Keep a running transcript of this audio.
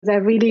I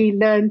really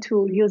learned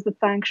to use the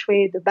feng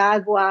shui, the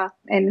bagua,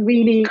 and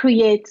really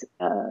create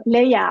a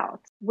layout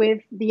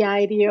with the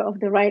idea of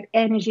the right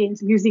energies,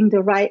 using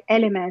the right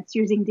elements,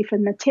 using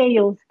different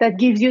materials that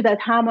gives you that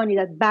harmony,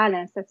 that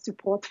balance that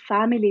supports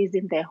families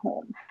in their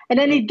home. And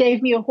then it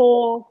gave me a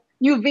whole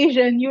new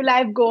vision, new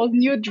life goals,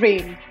 new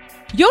dream.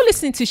 You're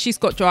listening to She's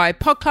Got Drive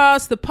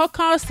podcast, the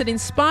podcast that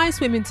inspires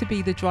women to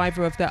be the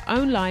driver of their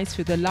own lives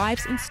through the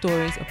lives and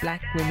stories of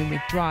Black women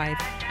with drive.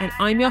 And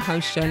I'm your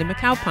host, Shirley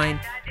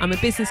McAlpine. I'm a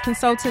business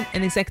consultant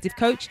and executive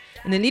coach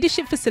and a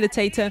leadership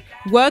facilitator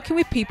working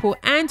with people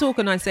and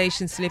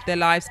organizations to live their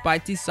lives by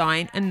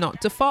design and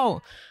not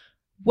default.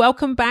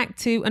 Welcome back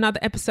to another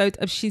episode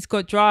of She's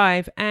Got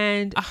Drive.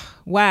 And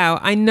wow,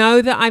 I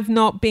know that I've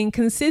not been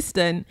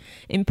consistent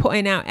in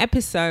putting out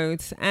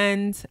episodes,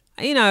 and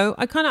you know,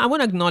 I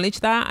want to acknowledge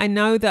that. I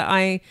know that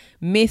I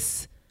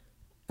miss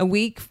a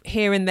week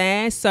here and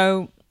there.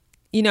 So,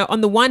 you know,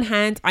 on the one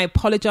hand, I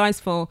apologize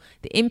for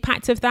the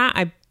impact of that.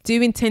 I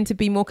do intend to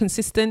be more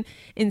consistent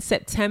in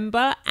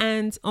September.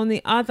 And on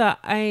the other,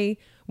 I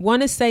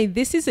want to say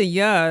this is a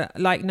year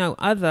like no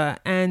other.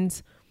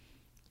 And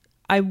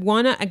I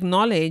want to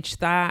acknowledge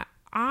that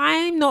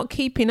I'm not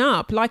keeping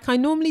up like I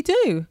normally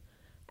do.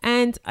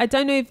 And I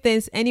don't know if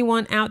there's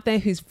anyone out there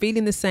who's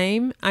feeling the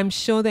same. I'm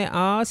sure there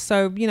are.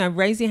 So, you know,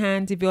 raise your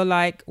hand if you're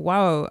like,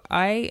 wow,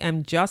 I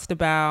am just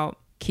about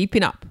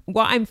keeping up.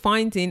 What I'm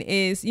finding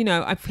is, you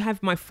know, I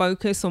have my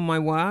focus on my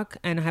work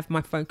and I have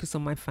my focus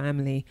on my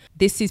family.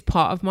 This is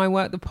part of my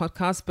work, the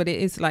podcast, but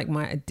it is like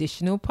my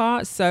additional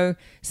part. So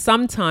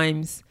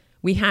sometimes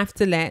we have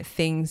to let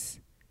things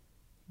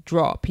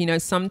drop. You know,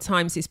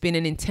 sometimes it's been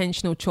an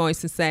intentional choice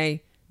to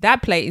say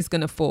that plate is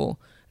going to fall,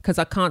 because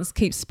I can't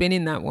keep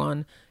spinning that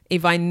one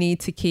if I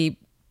need to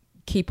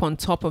keep on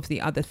top of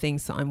the other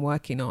things that I'm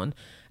working on,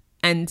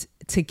 and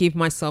to give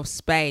myself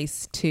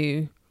space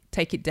to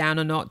take it down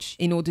a notch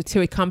in order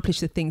to accomplish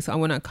the things I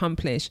want to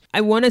accomplish.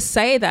 I want to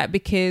say that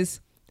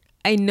because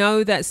I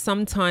know that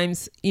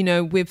sometimes, you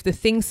know, with the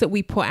things that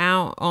we put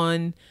out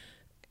on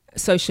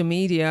social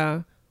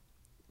media,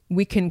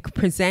 we can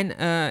present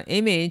an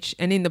image,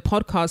 and in the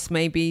podcast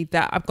maybe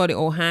that I've got it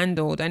all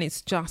handled, and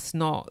it's just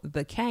not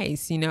the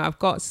case. You know, I've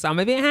got some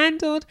of it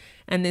handled,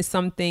 and there's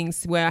some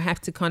things where I have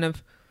to kind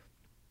of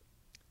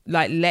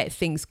like let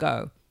things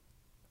go.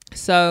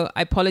 So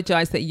I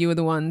apologize that you are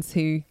the ones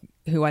who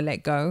I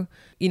let go.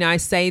 You know, I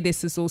say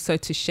this is also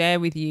to share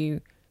with you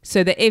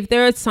so that if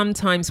there are some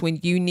times when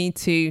you need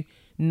to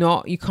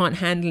you can't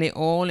handle it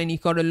all, and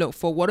you've got to look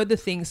for what are the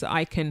things that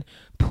I can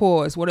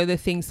pause, what are the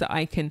things that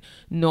I can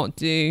not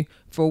do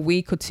for a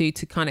week or two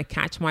to kind of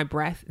catch my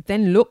breath,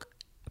 then look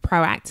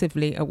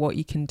proactively at what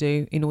you can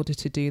do in order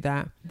to do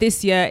that.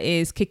 This year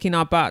is kicking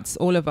our butts,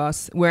 all of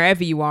us,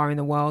 wherever you are in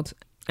the world.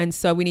 And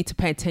so we need to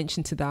pay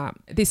attention to that.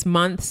 This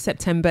month,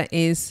 September,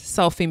 is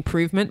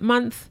self-improvement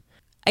month.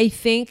 I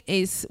think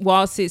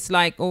whilst it's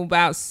like all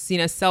about, you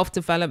know,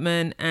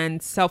 self-development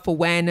and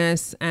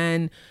self-awareness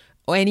and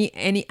or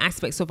any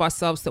aspects of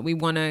ourselves that we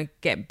want to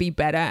be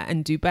better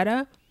and do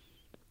better,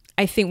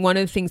 I think one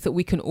of the things that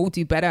we can all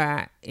do better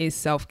at is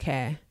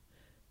self-care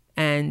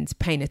and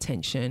paying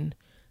attention.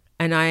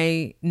 And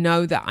I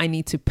know that I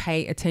need to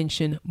pay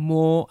attention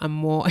more and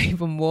more,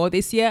 even more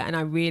this year. And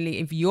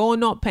if you're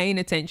not paying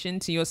attention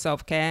to your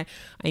self-care,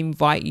 I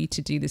invite you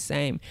to do the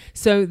same.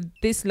 So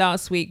this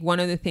last week, one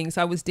of the things,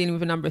 I was dealing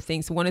with a number of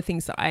things. One of the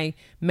things that I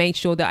made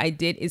sure that I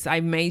did is I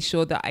made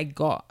sure that I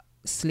got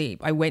sleep.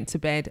 I went to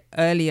bed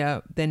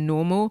earlier than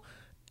normal,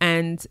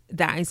 and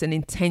that is an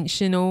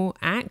intentional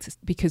act,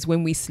 because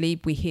when we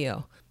sleep we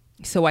heal,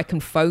 so I can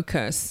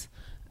focus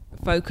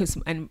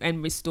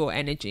and restore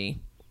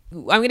energy.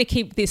 I'm going to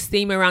keep this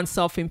theme around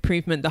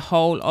self-improvement the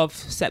whole of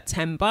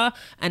September,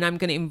 and I'm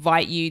going to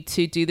invite you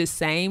to do the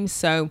same.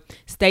 So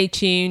stay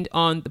tuned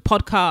on the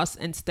podcast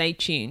and stay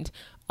tuned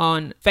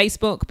on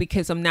Facebook,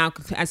 because I'm now,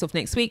 as of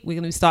next week, we're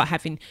going to start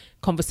having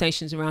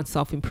conversations around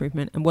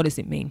self-improvement and what does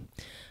it mean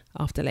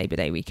after Labor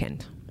Day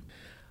weekend.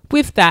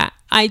 With that,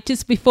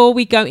 before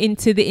we go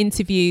into the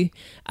interview,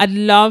 I'd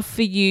love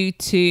for you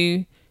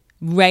to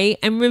rate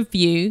and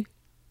review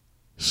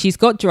She's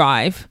Got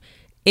Drive.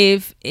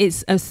 If you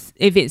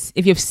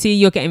see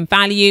you're getting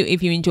value,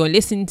 if you enjoy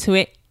listening to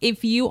it.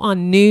 If you are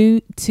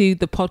new to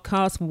the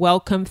podcast,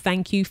 welcome.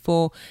 Thank you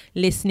for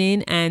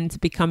listening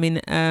and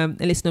becoming a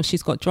listener of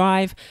She's Got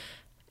Drive.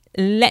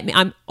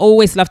 I'm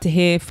always love to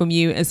hear from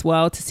you as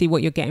well, to see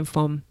what you're getting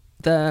from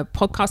the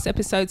podcast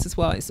episodes as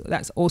well.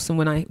 That's awesome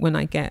when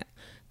I get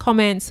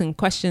comments and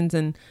questions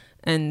and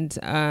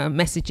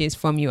messages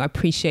from you. I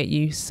appreciate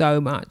you so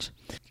much.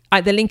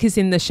 The link is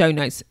in the show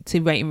notes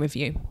to rate and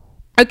review.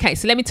 Okay,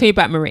 so let me tell you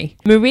about Marie.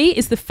 Marie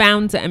is the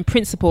founder and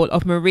principal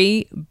of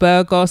Marie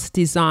Burgos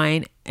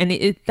Design, and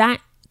that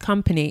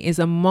company is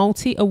a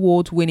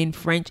multi-award winning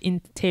French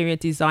interior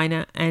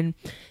designer, and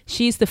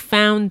she's the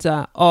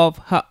founder of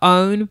her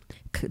own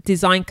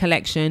design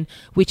collection,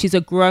 which is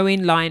a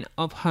growing line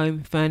of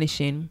home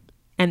furnishing,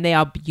 and they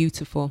are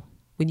beautiful.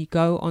 When you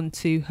go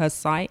onto her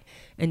site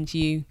and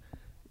you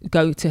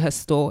go to her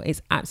store,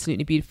 it's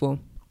absolutely beautiful.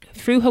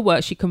 through her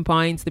work, she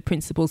combines the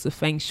principles of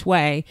Feng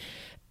Shui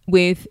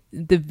with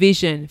the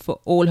vision for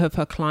all of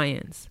her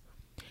clients.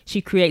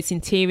 She creates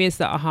interiors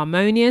that are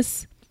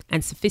harmonious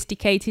and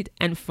sophisticated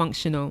and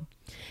functional.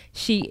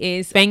 She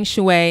is Feng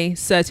Shui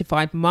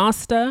certified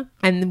master,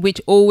 and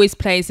which always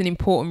plays an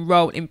important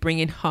role in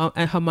bringing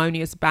a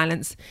harmonious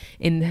balance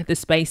in the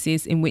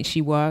spaces in which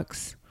she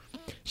works.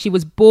 She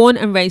was born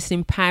and raised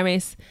in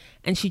Paris,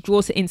 and she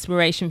draws her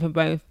inspiration from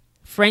both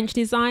French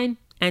design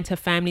and her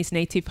family's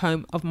native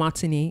home of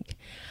Martinique.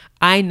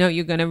 I know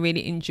you're going to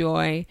really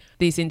enjoy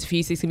these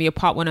interviews. There's going to be a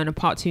part 1 and a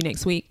part 2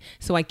 next week.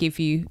 So I give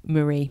you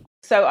Marie.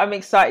 So I'm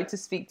excited to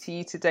speak to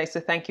you today. So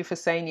thank you for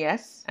saying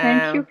yes.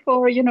 Thank you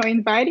for,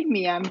 inviting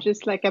me. I'm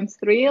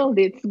thrilled.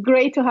 It's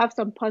great to have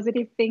some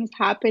positive things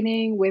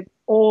happening with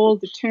all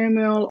the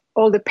turmoil,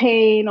 all the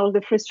pain, all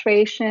the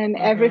frustration,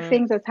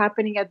 everything that's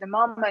happening at the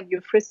moment.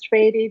 You're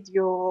frustrated,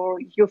 you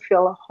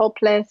feel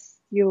hopeless,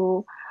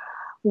 you're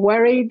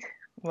worried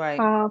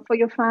for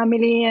your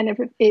family, and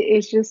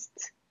it's just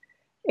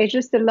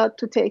a lot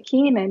to take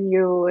in. And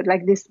you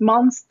like this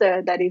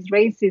monster that is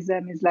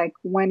racism is like,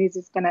 when is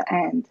this going to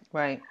end?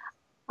 Right.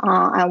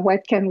 And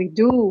what can we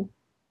do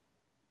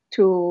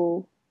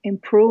to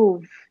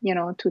improve,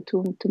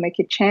 to make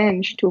a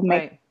change, to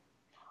make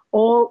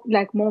all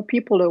like more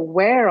people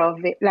aware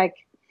of it. Like,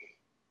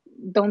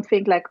 don't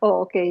think like,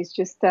 oh, okay, it's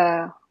just,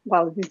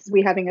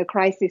 we're having a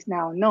crisis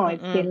now. No,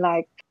 it's been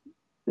like,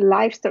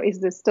 life story is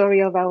the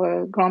story of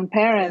our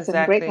grandparents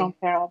and great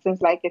grandparents.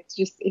 It's like,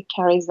 it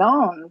carries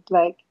on.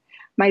 Like,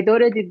 my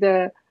daughter did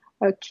a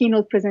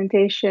keynote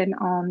presentation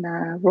on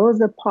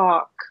Rosa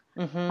Parks.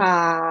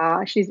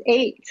 She's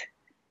 8.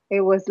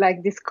 It was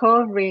like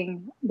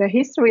discovering the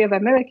history of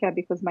America,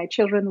 because my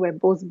children were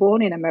both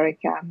born in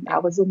America. I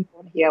wasn't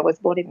born here. I was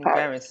born in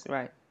Paris.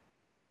 Right.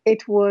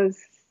 It was,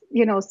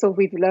 so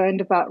we've learned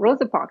about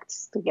Rosa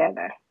Parks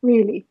together,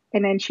 really.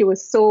 And then she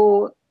was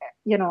so,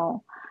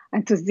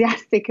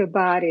 enthusiastic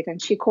about it,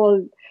 and she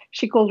called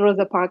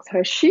Rosa Parks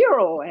her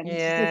hero, and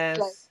yes.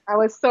 Just, I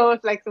was so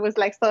like, it was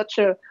like such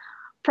a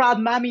proud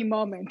mommy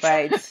moment,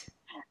 right?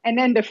 And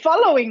then the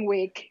following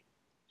week,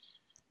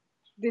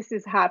 this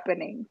is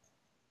happening.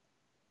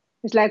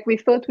 It's like we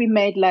thought we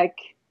made like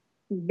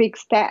big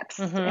steps,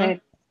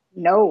 and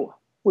no,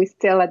 we're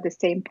still at the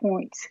same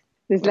point.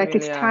 It's like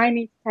really it's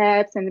tiny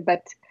steps,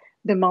 but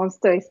the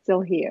monster is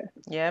still here.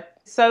 Yep,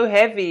 so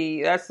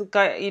heavy. That's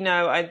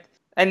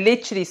I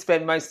literally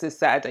spent most of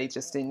Saturday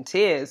just in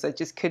tears. I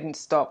just couldn't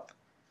stop.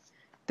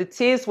 The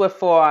tears were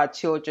for our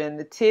children.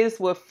 The tears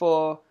were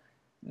for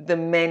the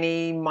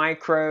many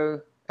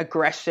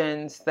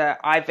microaggressions that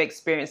I've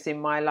experienced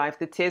in my life.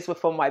 The tears were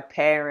for my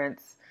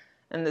parents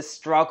and the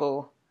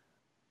struggle.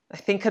 I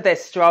think of their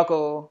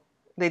struggle,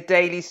 their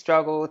daily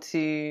struggle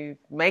to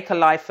make a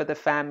life for the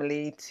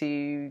family,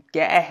 to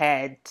get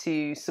ahead,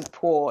 to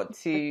support,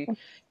 to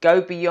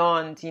go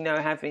beyond,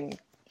 having,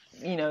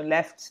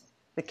 left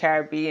the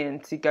Caribbean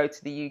to go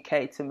to the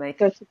UK to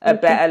make a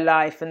better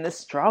life, and the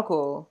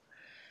struggle.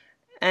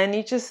 And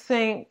you just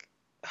think,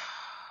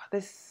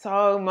 there's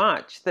so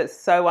much that's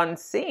so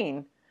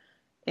unseen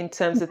in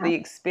terms of the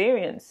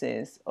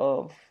experiences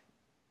of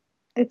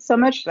it's so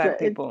much Black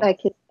people. It's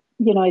like it's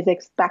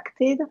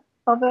expected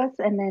of us,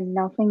 and then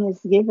nothing is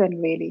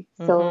given really.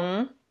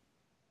 So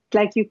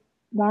like you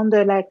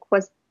wonder, like,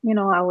 what's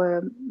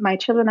my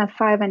children are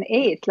 5 and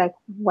 8, like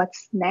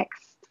what's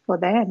next for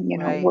them?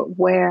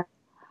 Where,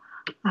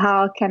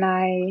 how can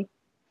I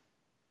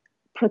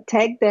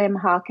protect them?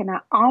 How can I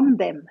arm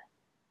them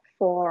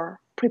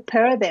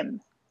prepare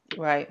them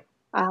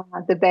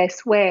the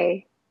best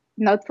way,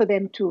 not for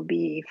them to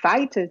be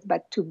fighters,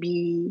 but to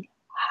be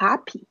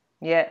happy.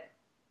 Yeah.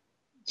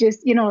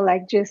 Just,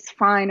 just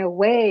find a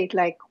way,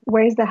 like,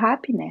 where's the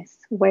happiness?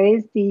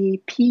 Where's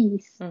the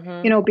peace?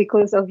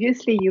 Because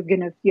obviously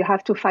you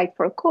have to fight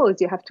for a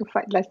cause. You have to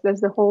fight.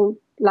 That's the whole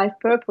life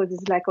purpose.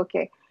 Is like,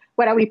 okay,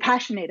 what are we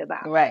passionate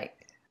about? Right.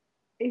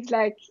 It's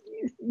like,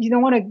 you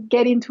don't want to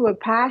get into a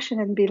passion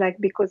and be like,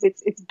 because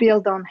it's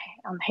built on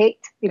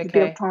hate. It's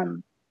built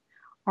on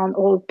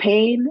all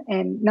pain.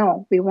 And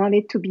no, we want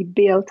it to be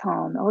built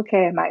on,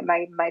 okay,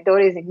 my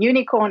daughter is a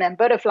unicorn and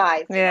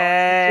butterflies.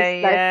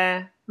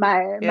 Yeah.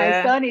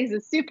 My son is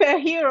a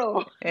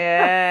superhero.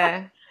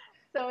 Yeah.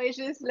 So it's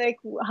just like,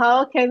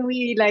 how can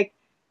we like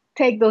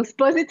take those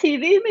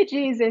positive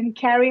images and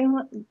carry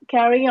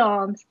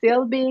on,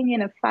 still being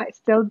in a fight,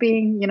 still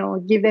being,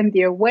 give them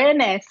the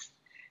awareness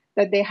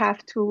that they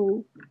have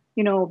to,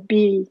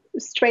 be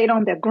straight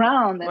on the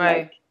ground and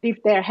like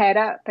lift their head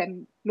up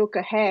and look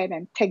ahead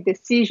and take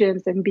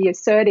decisions and be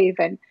assertive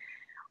and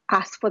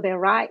ask for their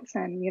rights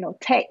and,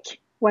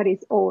 take what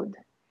is owed.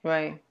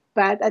 Right.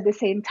 But at the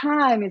same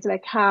time, it's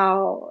like,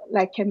 how,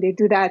 like, can they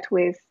do that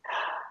with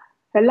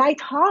a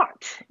light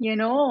heart,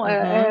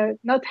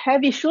 not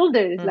heavy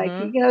shoulders, like,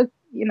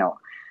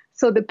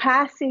 so the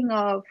passing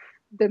of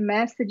the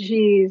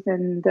messages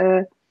and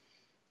the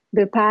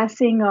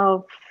passing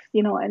of,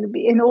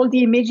 and all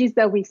the images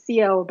that we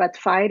see are about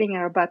fighting,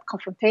 are about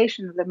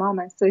confrontation at the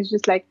moment. So it's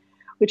just like,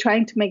 we're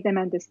trying to make them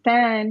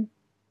understand,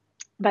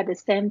 but at the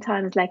same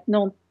time, it's like,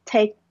 no,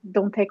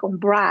 don't take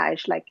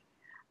umbrage, like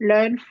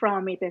learn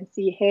from it and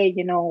see, hey,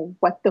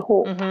 what's the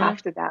hope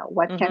after that?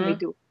 What can we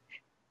do?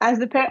 As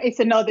the parent, it's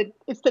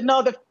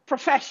another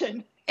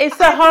profession. It's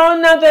a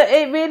whole nother,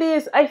 it really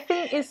is. I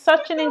think it's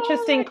such an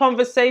interesting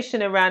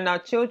conversation around our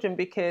children,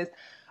 because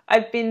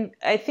I think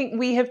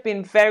we have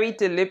been very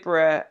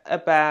deliberate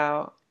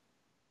about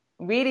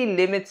really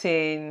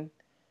limiting,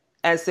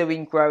 as they've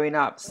been growing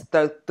up,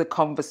 the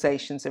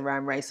conversations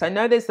around race. I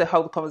know there's the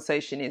whole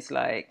conversation is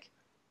like,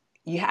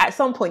 at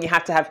some point you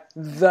have to have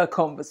the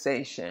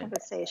conversation.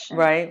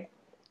 Right?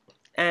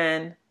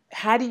 And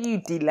how do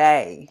you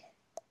delay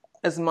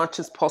as much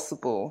as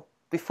possible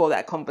before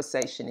that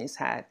conversation is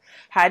had?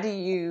 How do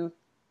you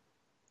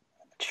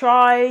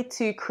try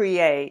to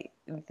create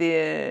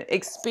the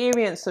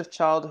experience of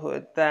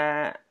childhood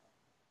that,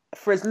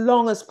 for as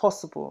long as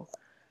possible,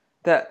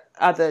 that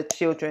other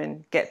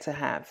children get to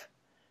have?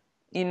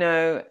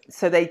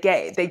 So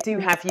they do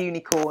have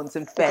unicorns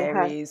and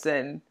fairies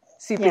and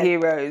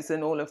superheroes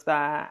and all of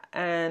that,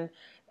 and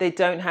they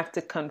don't have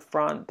to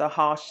confront the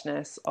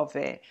harshness of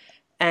it.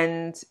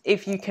 And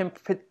if you can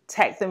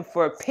protect them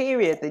for a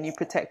period, then you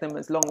protect them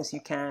as long as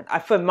you can.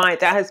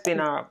 That has been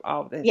our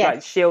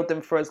like, shield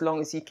them for as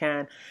long as you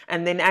can.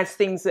 And then as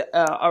things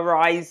are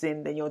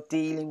arising, then you're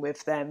dealing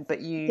with them.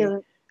 But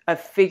you are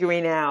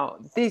figuring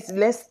out this.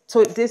 Let's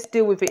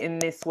deal with it in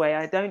this way.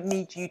 I don't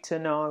need you to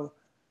know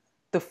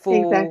the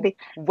full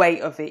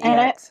weight of it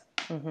yet.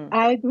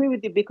 I agree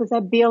with you, because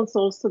that builds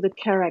also the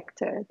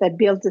character, that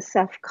builds the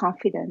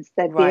self-confidence,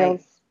 that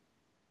builds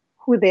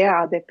who they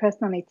are, their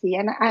personality.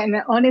 And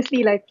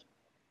honestly, like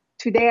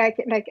today,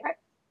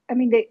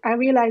 I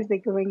realize they're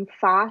going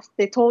fast.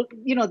 They tell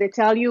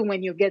you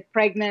when you get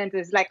pregnant,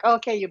 it's like,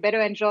 okay, you better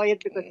enjoy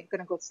it because it's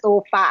going to go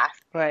so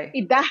fast. Right.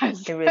 It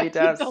does. It really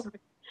does.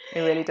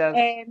 It really does.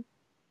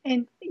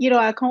 And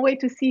I can't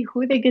wait to see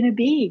who they're going to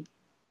be,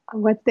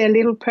 what their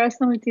little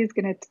personality is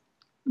going to,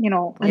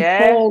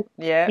 unfold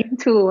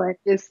into, and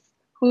just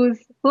who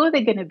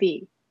they're going to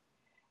be.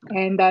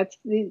 And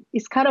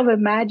it's kind of a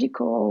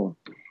magical,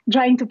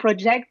 trying to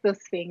project those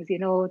things,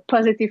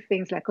 positive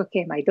things, like,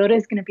 okay, my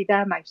daughter's going to be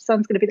that, my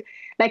son's going to be that.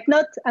 Like,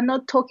 I'm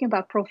not talking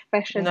about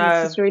professions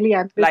necessarily.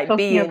 I'm just like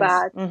talking beings.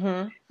 About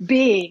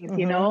beings,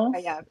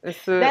 Yeah.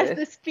 That's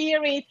the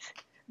spirit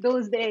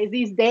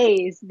these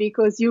days,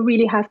 because you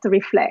really have to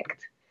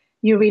reflect.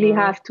 You really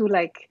have to,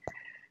 like,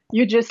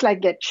 you just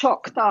like get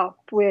choked up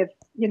with,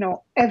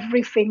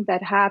 everything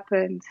that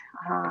happened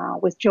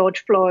with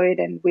George Floyd,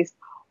 and with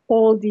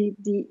all the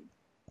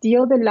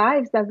other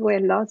lives that were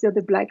lost, the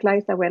other Black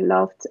lives that were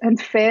lost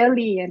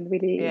unfairly and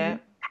really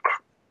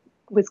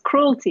with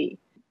cruelty.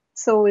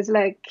 So it's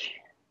like,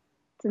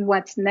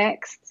 what's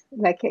next?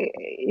 Like,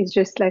 it's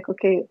just like,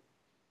 okay,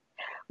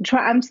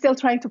 I'm still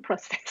trying to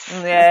process.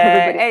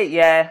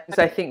 Because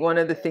I think one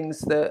of the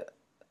things that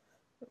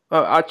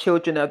our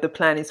children the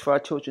plan is for our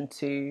children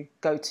to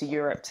go to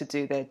Europe to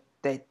do their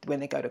when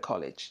they go to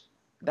college.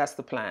 That's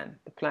the plan.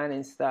 The plan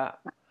is that.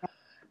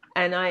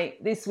 And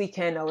this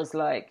weekend I was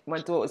like, my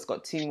daughter's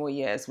got 2 more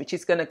years, which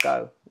is going to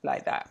go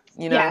like that,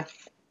 Yeah.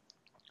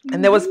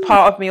 And there was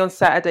part of me on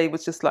Saturday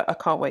was just like, I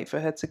can't wait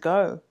for her to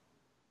go.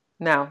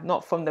 Now,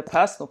 not from the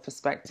personal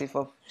perspective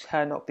of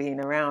her not being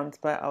around,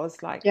 but I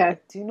was like, I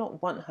do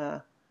not want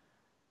her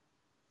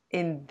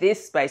in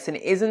this space. And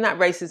it isn't that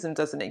racism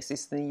doesn't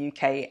exist in the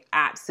UK. It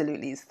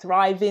absolutely is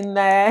thriving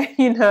there,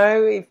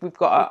 if we've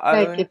got our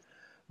own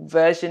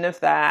version of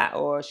that,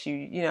 or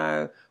she,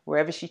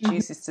 wherever she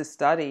chooses to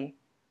study,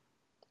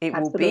 it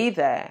will be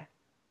there.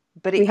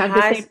 But it has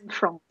the same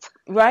front.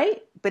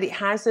 Right? But it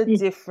has a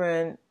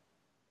different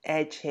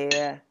edge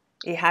here.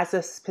 It has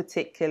a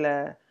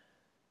particular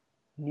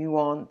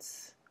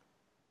nuance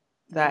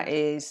that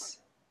is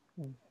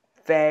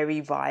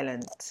very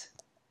violent.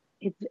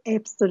 It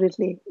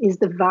absolutely is.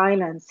 The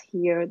violence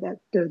here, that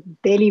the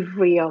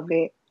delivery of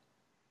it,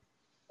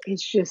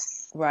 it's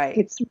just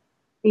it's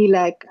really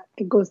like,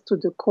 it goes to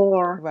the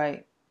core.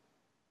 Right.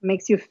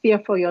 Makes you fear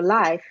for your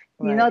life.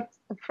 Right. You're not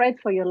afraid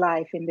for your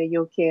life in the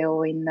UK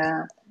or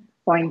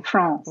in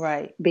France,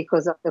 right?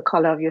 Because of the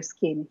color of your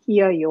skin.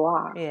 Here you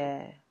are.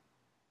 Yeah.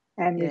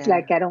 And it's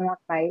like, I don't want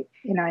and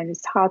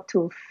it's hard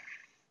to,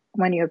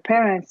 when you're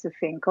parents, to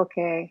think,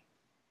 okay,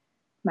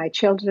 my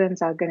children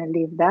are going to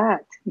live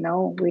that.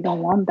 No, we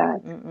don't want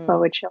that for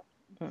our children.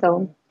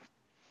 So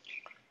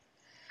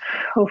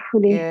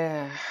hopefully,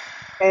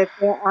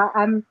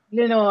 I'm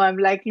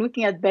like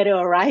looking at better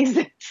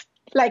horizons,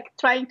 like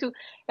trying to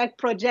like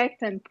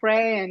project and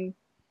pray and,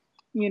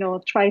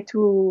 try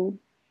to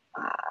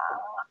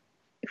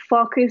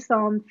focus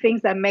on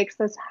things that makes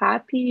us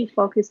happy,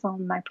 focus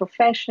on my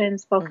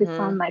professions, focus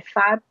on my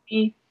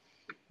family,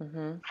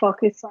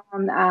 focus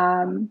on,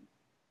 on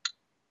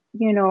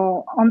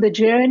the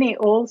journey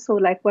also,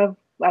 like what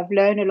I've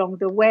learned along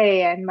the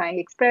way and my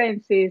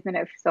experiences, and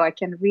so I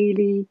can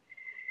really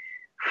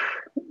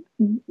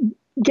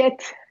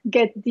get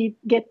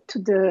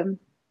the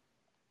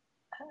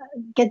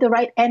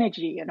right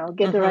energy,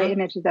 get the right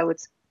energy that would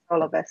suit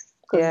all of us.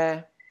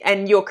 Yeah.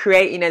 And you're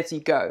creating as you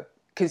go.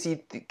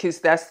 because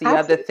that's the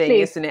other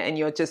thing, Absolutely. isn't it?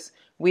 And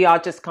we are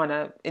just kind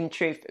of, in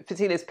truth,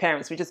 particularly as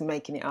parents, we're just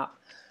making it up,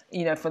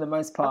 for the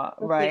most part,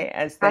 Absolutely. right?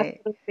 As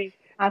they, Absolutely.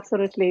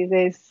 Absolutely.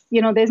 There's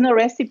no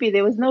recipe.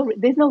 There's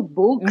no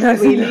books no,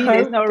 really.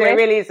 There's no there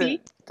really isn't.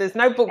 recipe. There's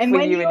no book And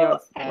for you and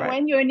yours, right?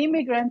 when you're an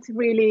immigrant,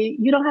 really,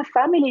 you don't have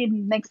family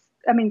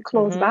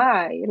close Mm-hmm.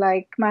 by.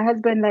 Like my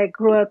husband, like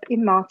grew up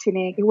in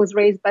Martinique. He was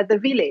raised by the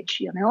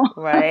village,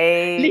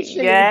 Right.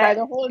 literally by Yeah.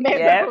 the whole Yeah.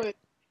 neighborhood.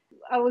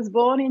 I was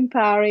born in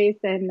Paris,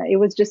 and it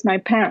was just my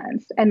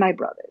parents and my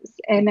brothers.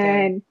 And Okay.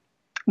 then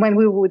when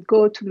we would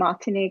go to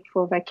Martinique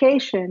for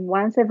vacation,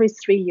 once every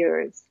 3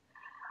 years,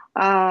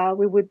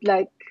 we would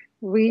like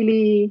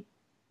really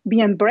be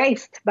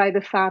embraced by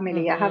the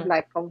family. I have Mm-hmm.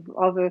 like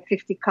over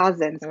 50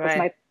 cousins because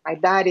Right. my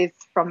dad is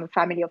from a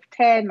family of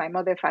 10, my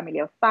mother family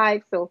of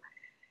 5, so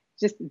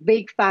just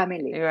big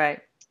family. You're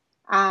right.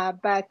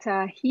 But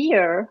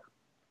here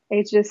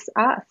it's just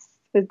us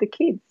with the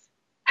kids.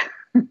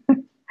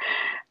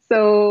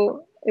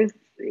 So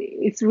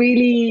it's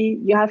really,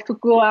 you have to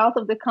go out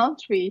of the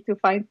country to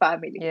find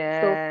family. So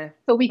Yeah.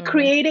 so we Mm-hmm.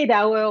 created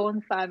our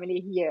own family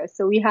here.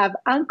 So we have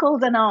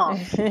uncles and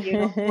aunts,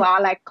 who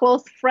are like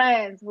close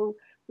friends. Who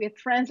we had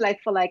friends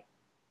like for like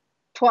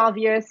 12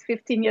 years,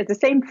 15 years, the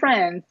same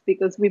friends,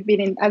 because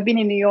I've been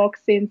in New York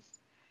since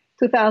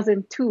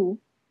 2002,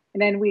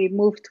 and then we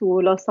moved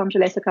to Los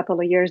Angeles a couple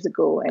of years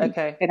ago,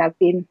 Okay. and I've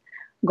been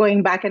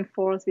going back and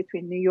forth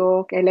between New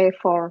York, LA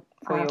for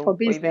For your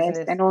business,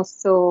 business. and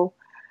also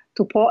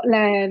to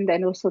Portland,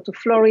 and also to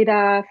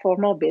Florida for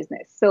more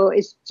business. So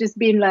it's just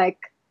been like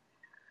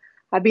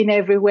I've been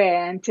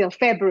everywhere until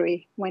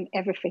February when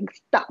everything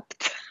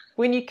stopped.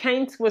 When you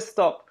came to a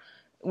stop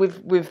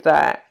with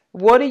that,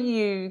 what are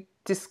you?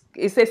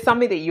 Is there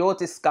something that you're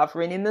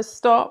discovering in the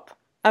stop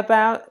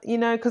about?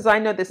 Because I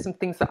know there's some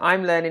things that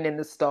I'm learning in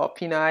the stop.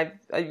 I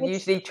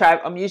usually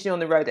travel. I'm usually on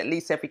the road at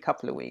least every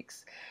couple of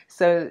weeks.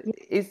 So,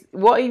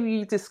 what are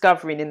you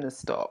discovering in the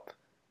stop?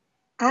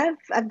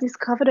 I've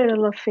discovered a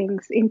lot of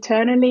things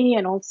internally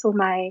and also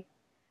my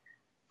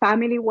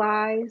family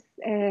wise,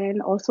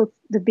 and also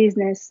the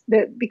business,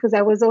 because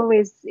I was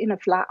always on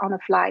a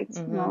flight,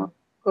 Mm-hmm.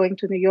 going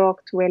to New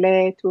York, to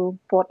LA, to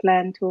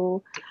Portland,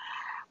 to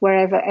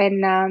wherever,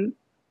 and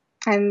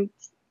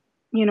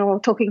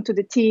talking to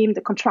the team,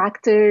 the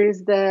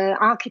contractors, the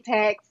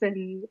architects,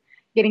 and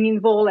getting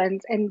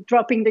involved, and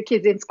dropping the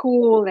kids in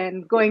school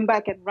and going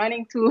back and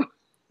running to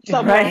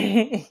somewhere.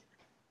 Right.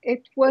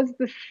 It was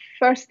the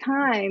first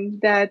time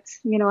that,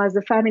 as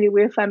a family,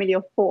 we're a family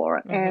of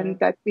 4, Mm-hmm. and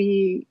that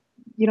we,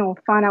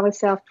 found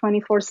ourselves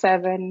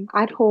 24/7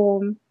 at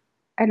home.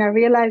 And I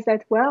realized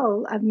that,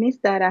 well, I've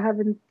missed that. I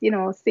haven't,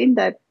 seen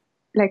that.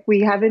 Like,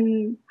 we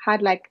haven't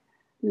had like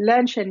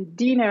lunch and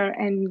dinner,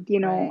 and,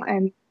 Right.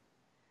 and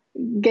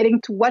getting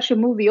to watch a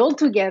movie all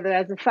together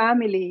as a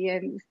family,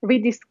 and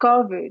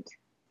rediscovered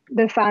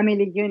the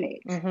family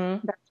unit.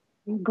 Mm-hmm. That's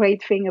the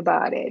great thing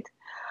about it.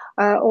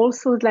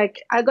 Also,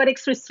 like, I got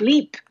extra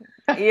sleep.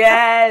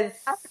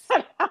 Yes.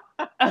 I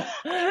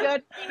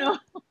got,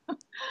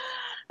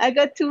 I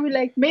got to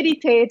like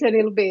meditate a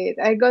little bit.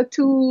 I got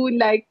to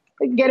like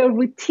get a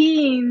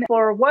routine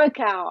for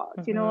workout,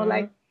 Mm-hmm.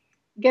 like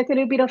get a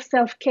little bit of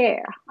self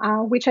care,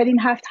 which I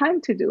didn't have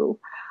time to do.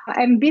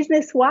 And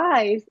business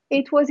wise,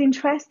 it was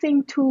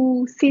interesting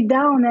to sit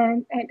down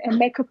and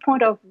make a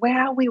point of where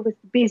are we with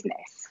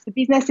business. The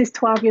business is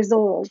 12 years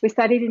old. We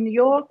started in New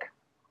York,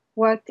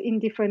 worked in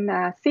different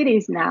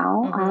cities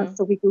now. Mm-hmm.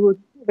 So we do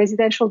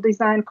residential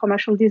design,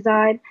 commercial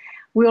design.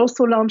 We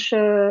also launched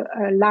a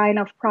line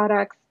of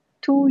products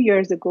 2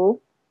 years ago.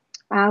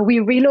 We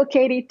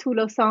relocated to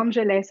Los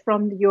Angeles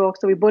from New York.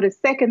 So we bought a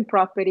second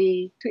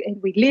property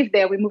and we lived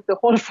there. We moved the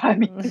whole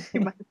family.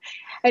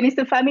 And it's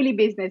a family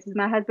business. It's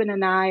my husband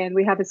and I, and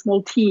we have a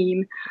small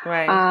team.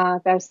 Right.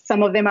 There's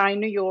some of them are in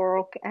New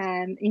York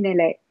and in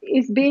LA.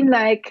 It's been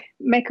like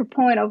make a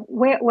point of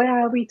where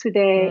are we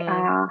today?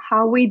 How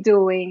are we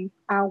doing?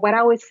 What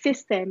our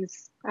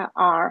systems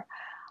are?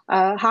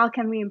 How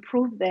can we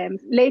improve them?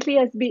 Lately,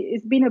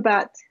 it's been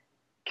about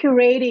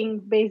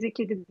curating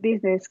basically the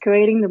business,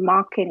 curating the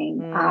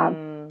marketing,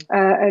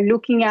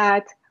 looking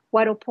at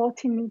what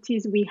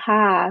opportunities we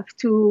have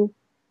to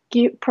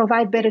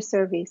provide better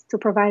service, to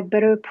provide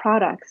better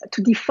products,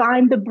 to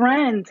define the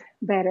brand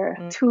better,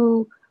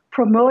 to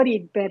promote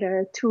it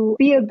better, to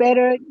be a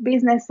better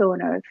business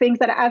owner. Things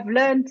that I've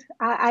learned,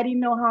 I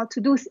didn't know how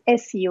to do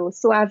SEO.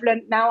 So I've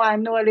learned, now I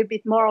know a little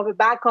bit more of a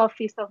back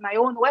office of my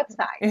own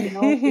website,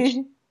 which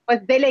was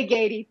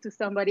delegated to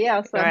somebody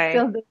else. So I'm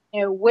still Right.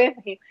 doing it with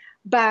him.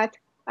 But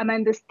I'm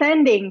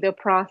understanding the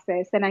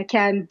process and I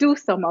can do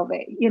some of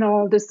it.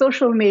 The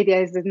social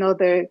media is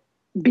another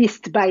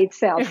beast by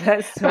itself.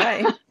 That's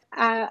right.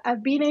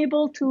 I've been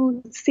able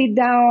to sit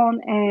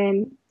down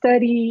and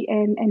study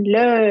and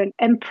learn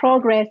and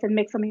progress and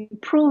make some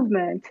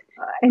improvement.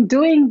 And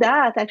doing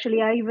that,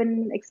 actually, I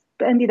even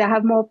expanded. I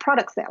have more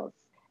product sales,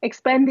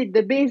 expanded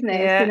the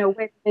business in Yeah. a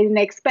way I didn't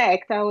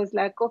expect. I was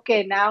like,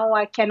 okay, now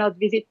I cannot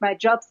visit my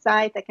job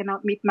site. I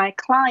cannot meet my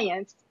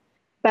clients.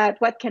 But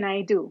what can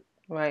I do?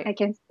 I Right.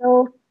 can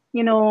still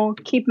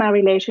keep my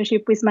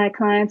relationship with my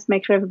clients,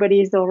 make sure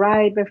everybody is all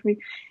right, but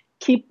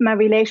keep my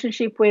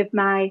relationship with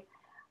my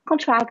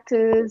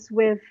contractors,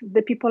 with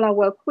the people I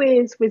work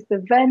with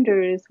the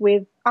vendors,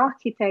 with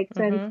architects,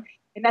 and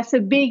that's a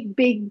big,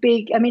 big,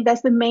 big. I mean,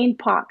 that's the main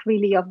part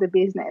really of the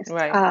business.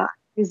 Right.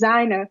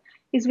 Designer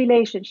is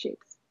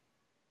relationships.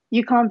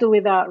 You can't do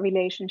without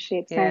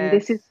relationships, and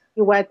this is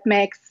Yes. what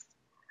makes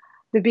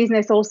the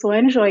business also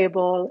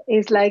enjoyable.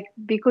 Is like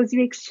because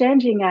you're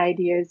exchanging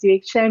ideas, you're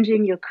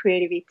exchanging your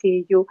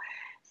creativity,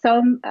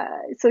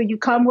 so you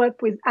come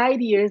up with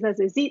ideas as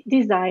a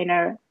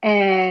designer,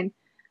 and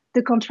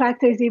the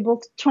contractor is able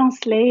to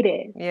translate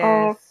it,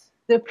 or Yes.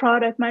 the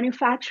product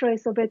manufacturer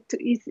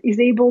is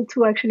able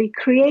to actually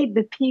create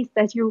the piece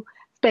that you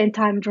spend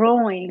time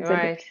drawings. And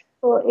Right.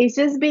 so it's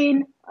just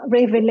been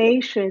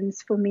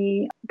revelations for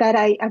me that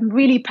I'm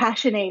really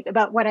passionate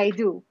about what I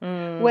do,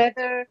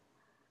 whether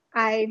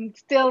I'm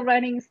still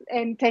running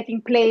and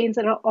taking planes,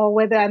 or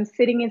whether I'm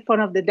sitting in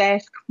front of the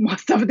desk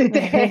most of the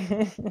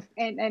day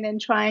and then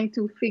trying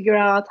to figure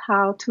out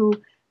how to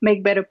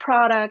make better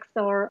products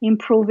or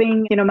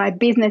improving, my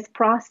business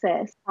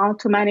process, how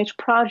to manage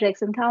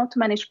projects and how to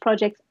manage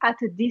projects at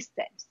a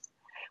distance,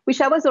 which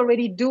I was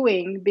already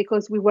doing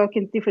because we work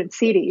in different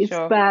cities,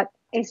 Sure. but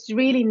it's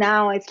really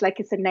now it's like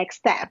it's the next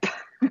step.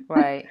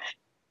 Right.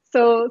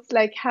 So it's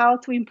like how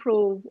to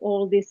improve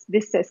all these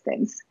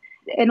systems.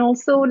 And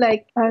also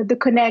like the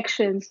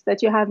connections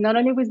that you have, not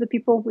only with the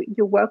people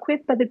you work with,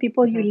 but the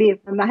people you live.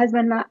 My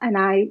husband and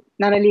I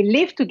not only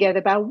live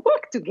together, but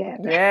work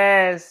together.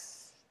 Yes.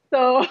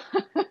 So,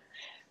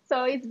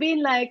 so it's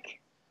been like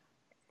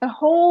a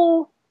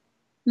whole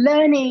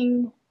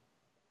learning,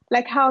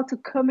 like how to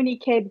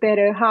communicate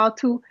better, how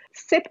to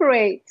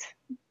separate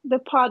the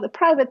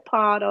private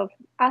part of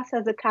us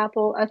as a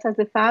couple, us as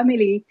a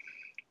family,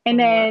 and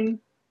then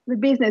the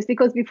business.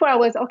 Because before I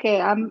was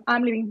okay, I'm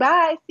leaving.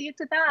 Bye, see you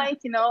tonight.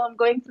 I'm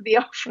going to the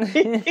office,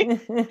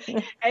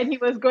 and he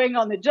was going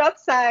on the job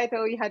site,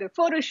 or he had a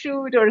photo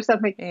shoot or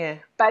something. Yeah.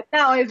 But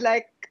now it's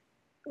like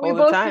we're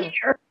both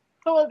here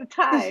all the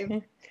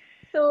time.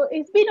 So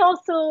it's been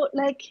also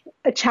like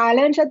a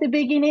challenge at the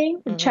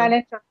beginning, a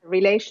challenge on the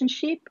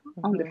relationship,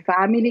 on the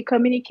family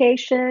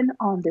communication,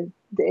 on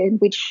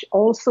which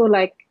also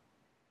like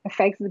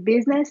affects the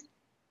business.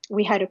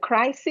 We had a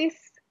crisis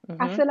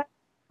after like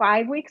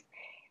 5 weeks.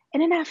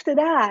 And then after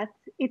that,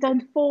 it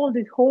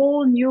unfolded a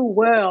whole new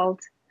world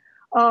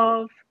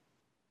of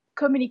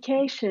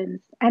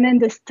communications and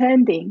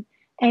understanding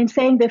and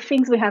saying the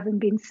things we haven't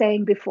been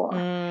saying before.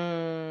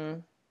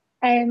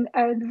 And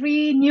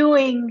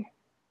renewing,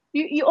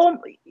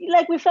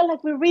 like we felt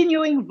like we're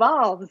renewing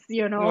vows,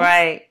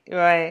 Right.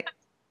 Yes.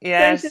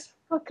 So it's just,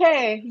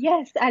 okay,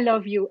 yes, I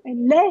love you.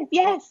 And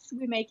yes,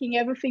 we're making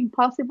everything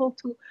possible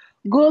to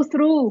go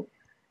through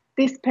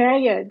this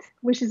period,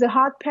 which is a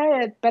hard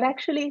period, but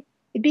actually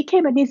it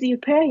became an easier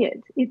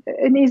period,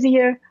 an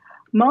easier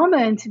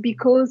moment,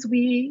 because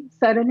we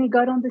suddenly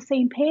got on the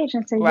same page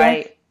and said,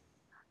 yes,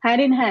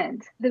 hand in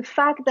hand. The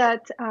fact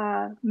that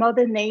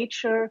Mother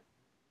Nature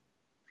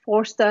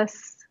forced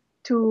us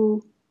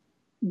to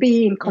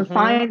be in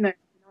confinement,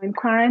 in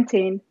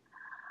quarantine,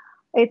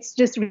 it's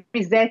just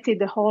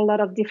resetted a whole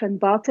lot of different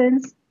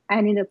buttons,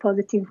 and in a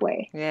positive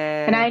way.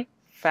 Yeah,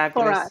 fabulous.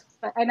 For us,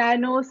 and I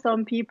know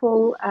some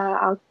people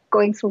are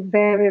going through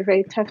very,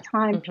 very tough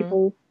time.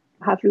 People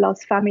have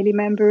lost family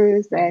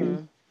members,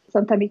 and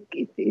sometimes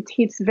it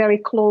hits very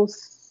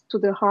close to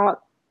the heart,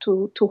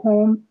 to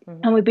home.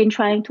 And we've been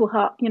trying to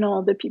help,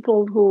 the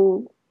people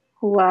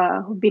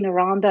who've been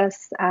around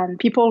us, and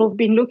people who've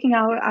been looking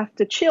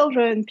after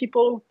children,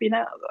 people who've been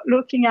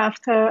looking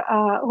after,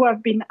 who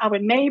have been our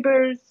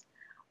neighbors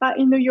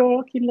in New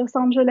York, in Los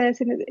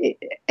Angeles,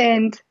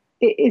 and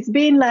it's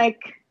been like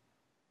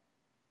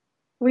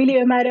really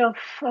a matter of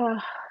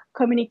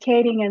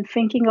communicating and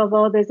thinking of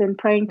others and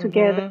praying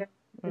together,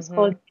 just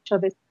hold each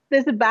other.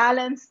 There's a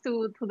balance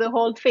to the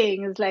whole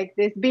thing. It's like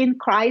there's been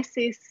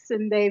crisis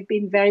and they've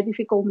been very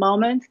difficult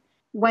moments.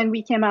 When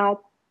we came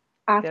out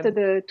after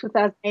the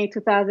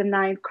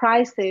 2008-2009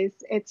 crisis,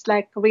 it's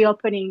like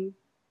reopening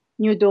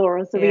new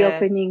doors,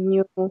 reopening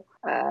new,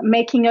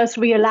 making us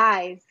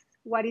realize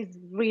what is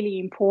really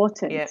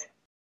important,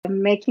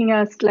 making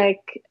us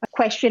like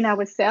question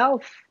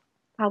ourselves.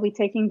 Are we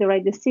taking the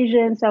right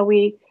decisions? Are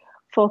we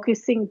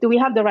focusing? Do we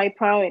have the right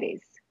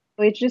priorities?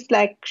 So it's just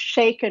like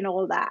shaken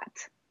all that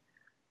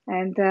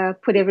and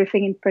put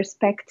everything in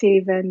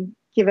perspective, and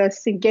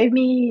gave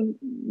me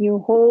new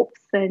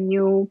hopes and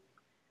new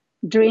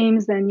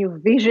dreams and new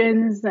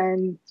visions,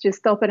 and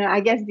just open. I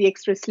guess the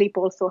extra sleep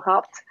also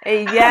helped.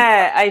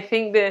 Yeah, I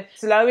think the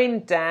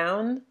slowing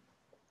down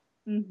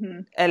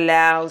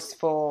allows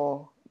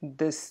for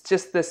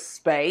just the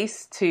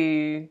space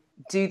to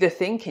do the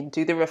thinking,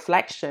 do the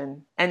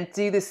reflection, and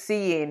do the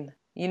seeing.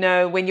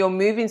 When you're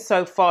moving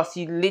so fast,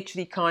 you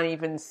literally can't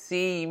even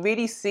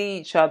really see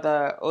each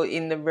other or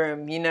in the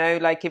room.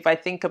 Like if I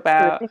think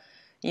about,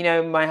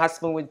 my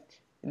husband would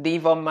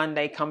leave on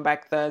Monday, come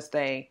back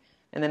Thursday.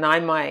 And then I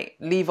might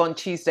leave on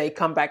Tuesday,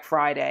 come back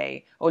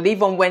Friday, or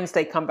leave on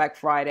Wednesday, come back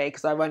Friday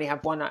because I only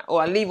have one night,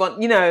 or I leave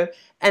on,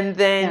 and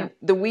then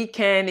the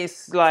weekend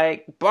is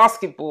like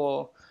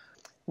basketball,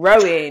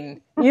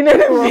 rowing, what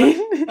I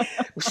mean?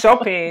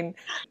 Shopping.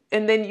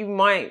 And then you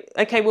might,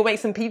 okay, we'll make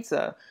some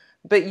pizza,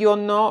 but you're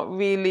not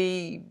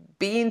really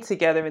being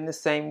together in the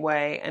same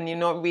way, and you're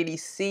not really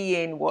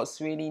seeing what's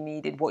really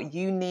needed, what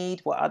you need,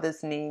 what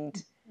others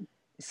need.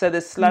 So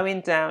the slowing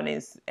down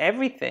is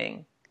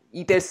everything.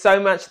 There's so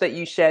much that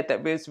you shared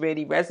that was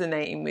really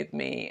resonating with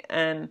me.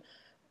 And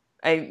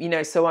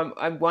so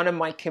I'm one of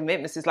my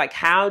commitments is like,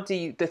 how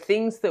do the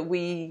things that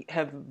we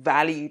have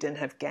valued and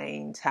have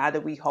gained, how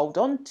do we hold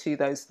on to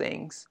those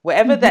things?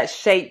 Whatever that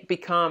shape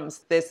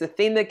becomes, there's the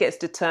thing that gets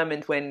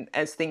determined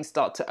as things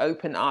start to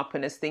open up,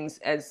 and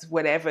as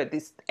whatever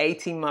this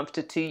 18-month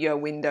to 2-year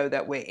window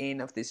that we're in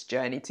of this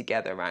journey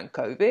together around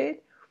COVID.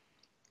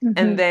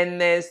 And then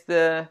there's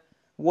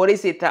what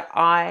is it that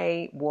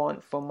I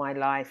want for my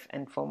life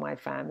and for my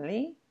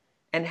family?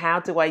 And how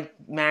do I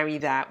marry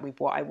that with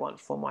what I want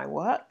for my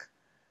work?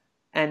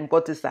 And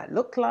what does that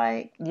look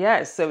like?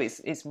 Yeah, so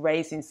it's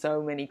raising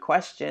so many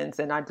questions,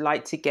 and I'd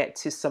like to get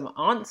to some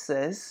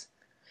answers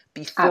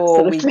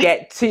before we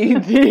get to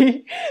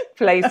the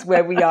place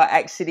where we are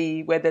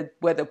actually, where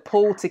the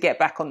pull to get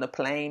back on the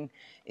plane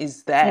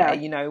is there,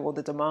 or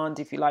the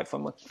demand, if you like,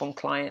 from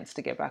clients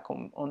to get back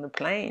on the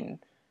plane.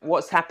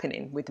 What's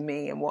happening with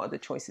me, and what are the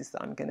choices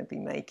that I'm going to be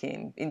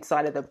making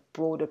inside of the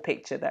broader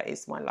picture that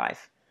is my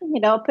life?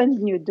 It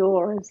opens new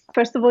doors.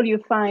 First of all, you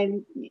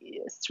find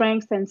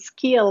strengths and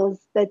skills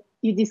that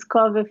you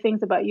discover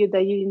things about you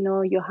that you didn't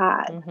know you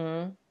had.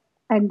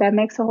 And that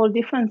makes a whole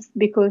difference,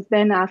 because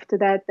then after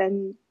that,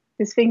 then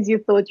these things you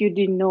thought you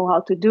didn't know how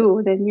to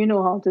do, then you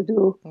know how to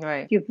do.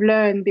 Right. You've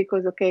learned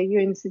because, okay,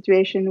 you're in a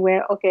situation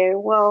where, okay,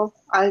 well,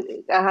 I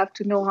have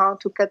to know how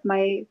to cut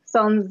my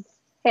son's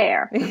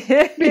hair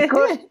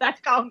because I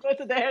can't go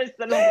to the hair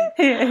salon.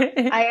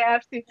 I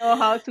have to know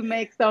how to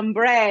make some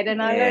bread,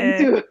 and I learned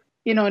to,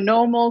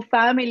 normal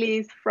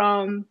families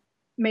from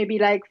maybe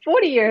like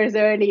 40 years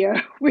earlier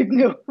we're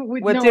doing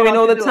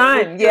all the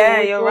time.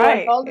 Yeah, you're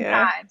right. All the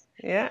time.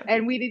 Yeah.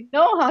 And we didn't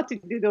know how to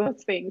do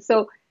those things.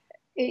 So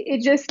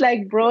it just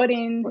like brought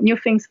in new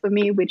things for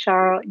me, which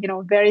are,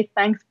 very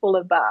thankful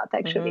about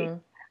actually.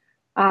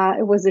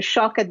 It was a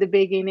shock at the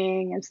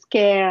beginning, a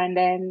scare, and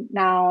then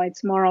now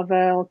it's more of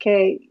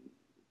okay,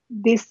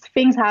 these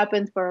things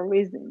happen for a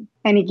reason,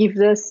 and it gives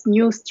us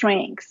new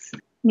strengths,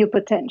 new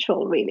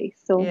potential, really.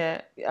 So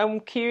yeah,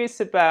 I'm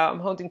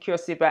holding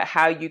curiosity about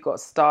how you got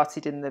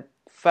started in the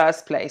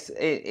first place,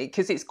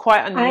 because it's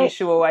quite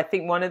unusual. I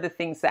think one of the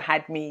things that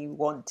had me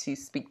want to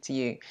speak to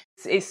you,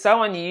 it's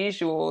so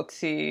unusual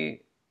to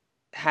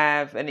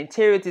have an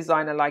interior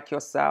designer like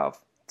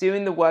yourself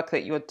doing the work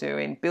that you're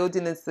doing,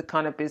 building the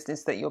kind of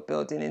business that you're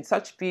building in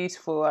such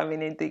beautiful,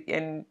 and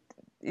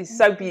it's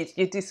so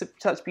beautiful. You do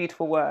such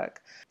beautiful work.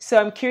 So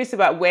I'm curious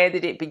about, where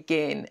did it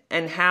begin,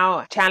 and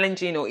how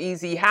challenging or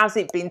easy has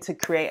it been to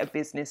create a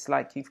business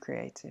like you've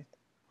created?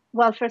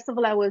 Well, first of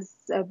all, I was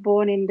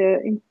born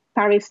in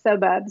Paris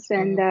suburbs,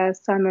 and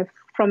so I'm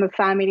from a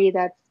family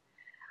that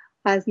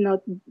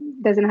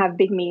doesn't have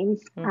big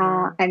means,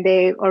 and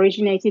they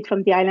originated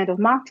from the island of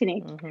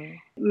Martinique.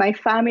 My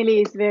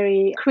family is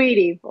very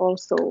creative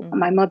also.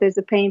 My mother is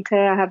a painter.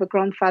 I have a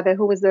grandfather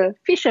who was a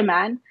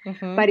fisherman,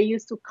 but he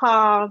used to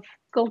carve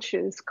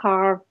sculptures,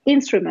 carve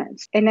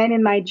instruments. And then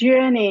in my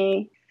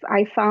journey,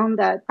 I found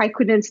that I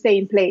couldn't stay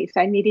in place.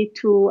 I needed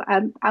to,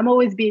 I've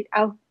always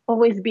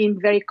been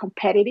very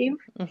competitive,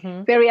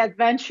 very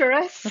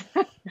adventurous,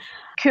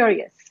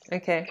 curious.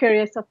 Okay.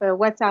 Curious of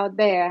what's out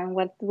there, and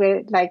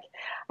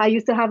I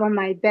used to have on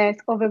my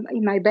desk over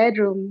in my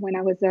bedroom when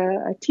I was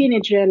a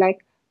teenager,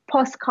 like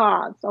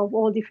postcards of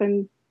all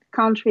different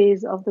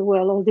countries of the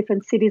world, all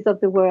different cities of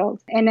the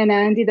world. And then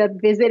I ended up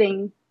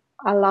visiting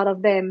a lot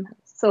of them.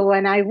 So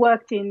when I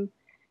worked in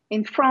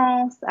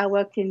France, I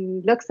worked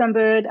in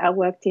Luxembourg, I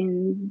worked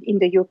in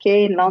the UK,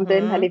 in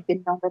London. I lived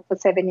in London for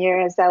 7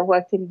 years. I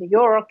worked in New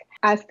York.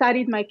 I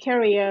started my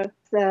career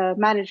as a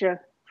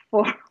manager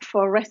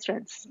for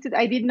restaurants.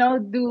 I did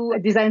not do a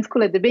design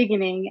school at the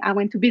beginning. I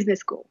went to business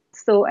school.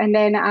 So, and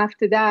then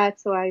after that,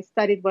 I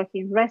started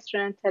working in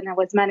restaurants, and I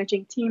was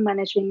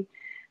managing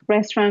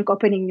restaurant,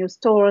 opening new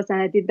stores.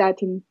 And I did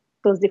that in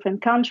those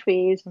different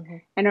countries,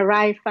 and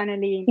arrived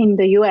finally in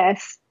the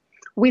US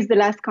with the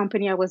last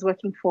company I was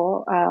working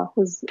for,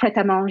 who's Pret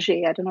a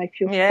Manger. I don't know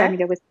if you're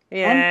familiar with them.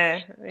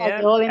 Yeah,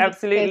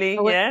 absolutely,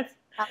 yes.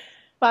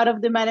 Part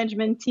of the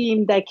management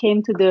team that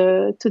came to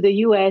the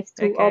US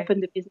to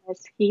open the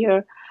business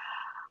here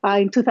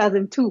in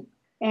 2002.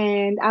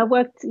 And I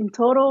worked in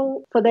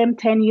total for them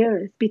 10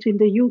 years between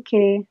the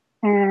UK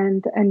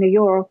and New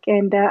York.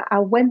 And I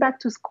went back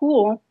to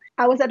school.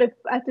 I was at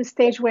a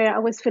stage where I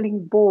was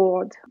feeling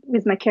bored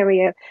with my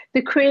career.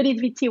 The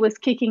creativity was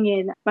kicking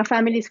in. My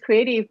family is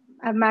creative.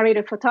 I married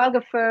a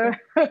photographer.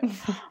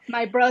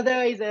 My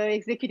brother is an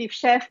executive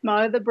chef.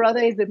 My other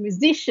brother is a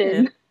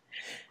musician.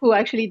 Who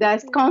actually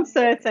does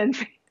concerts and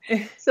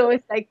So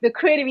it's like the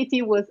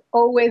creativity was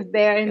always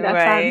there in that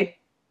family. Right.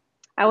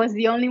 I was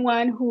the only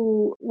one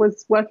who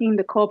was working in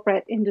the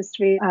corporate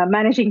industry,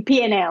 managing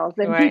P&Ls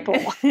and Right.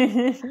 people.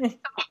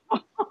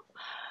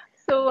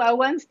 So at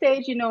one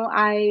stage,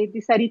 I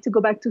decided to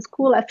go back to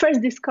school. I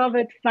first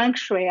discovered feng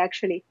shui,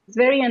 actually. I was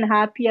very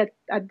unhappy at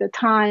the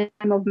time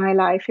of my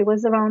life. It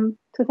was around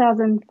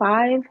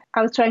 2005.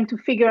 I was trying to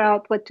figure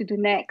out what to do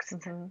next.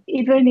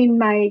 Even in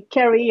my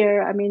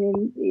career, I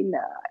mean,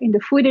 in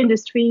the food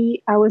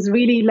industry, I was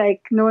really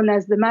like known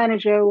as the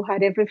manager who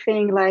had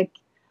everything like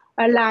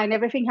aligned.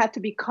 Everything had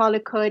to be color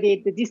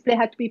coded. The display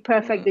had to be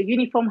perfect. The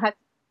uniform had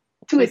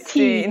to a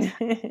T.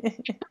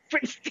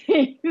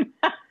 Pristine.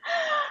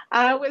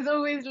 I was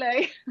always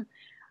like,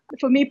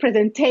 for me,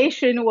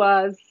 presentation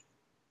was,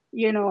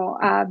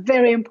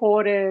 very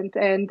important.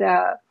 And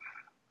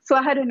so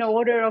I had an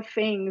order of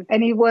things.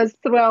 And it was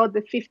throughout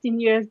the 15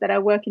 years that I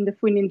work in the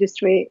food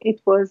industry,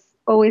 it was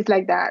always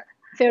like that,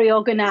 very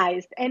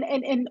organized.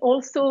 And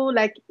also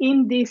like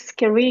in this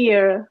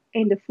career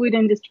in the food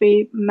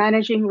industry,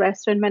 managing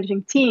restaurant,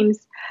 managing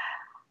teams,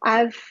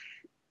 I've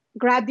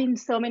grabbed in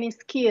so many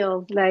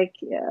skills like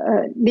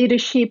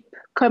leadership,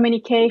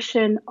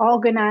 communication,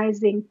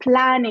 organizing,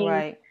 planning,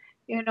 Right.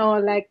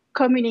 like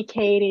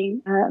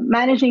communicating,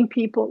 managing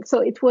people. So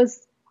it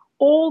was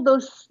all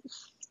those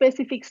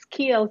specific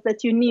skills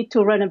that you need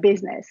to run a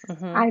business.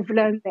 I've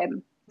learned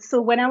them.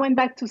 So when I went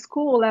back to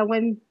school, I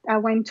went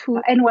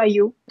to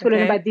NYU to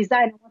learn about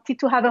design. I wanted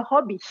to have a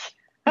hobby.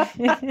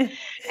 and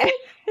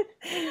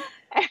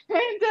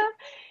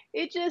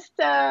it just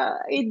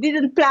it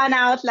didn't plan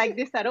out like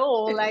this at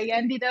all. I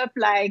ended up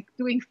like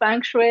doing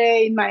feng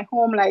shui in my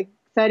home, like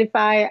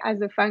certified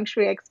as a feng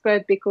shui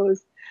expert,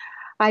 because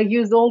I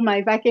used all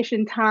my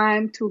vacation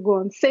time to go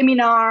on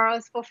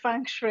seminars for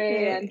feng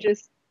shui and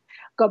just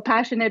got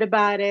passionate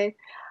about it.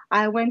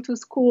 I went to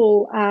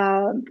school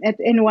at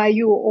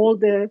NYU, all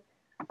the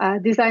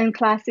design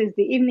classes,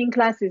 the evening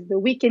classes, the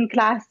weekend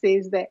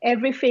classes, the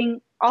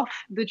everything off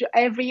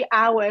every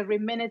hour, every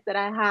minute that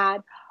I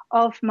had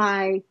of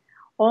my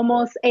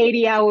almost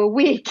 80-hour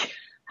week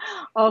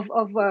of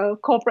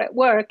corporate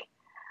work,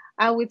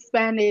 I would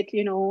spend it,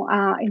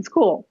 in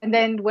school. And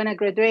then when I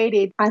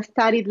graduated, I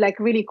started like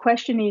really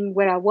questioning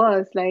where I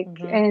was, like,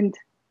 and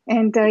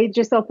it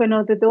just opened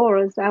all the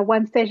doors. At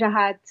one stage, I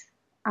had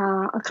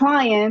a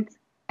client,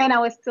 and I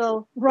was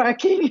still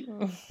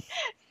working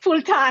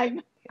full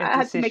time. I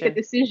had to make a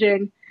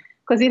decision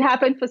because it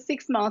happened for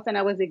 6 months, and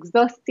I was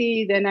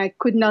exhausted, and I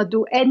could not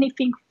do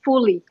anything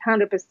fully,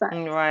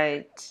 100%.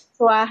 Right.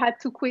 So I had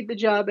to quit the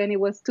job, and it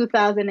was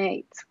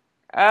 2008.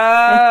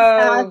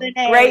 Oh,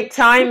 2008. Great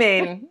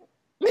timing.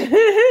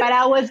 But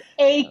I was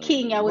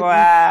aching. I was in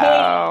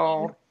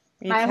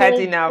pain. My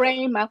whole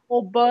frame, my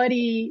whole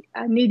body,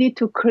 I needed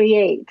to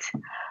create.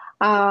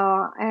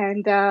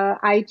 And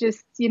I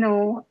just,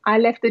 I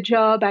left the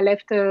job. I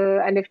left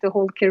the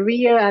whole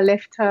career. I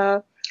left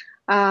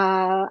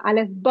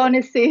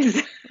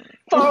bonuses,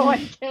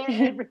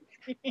 401k,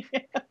 everything.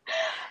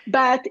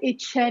 But it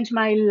changed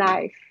my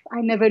life.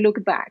 I never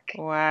looked back.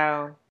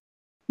 Wow.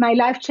 My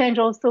life changed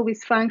also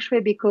with feng shui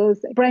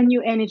because brand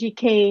new energy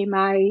came.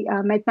 I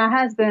met my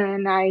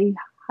husband. I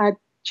had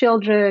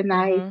children.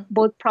 I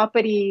bought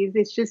properties.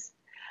 It's just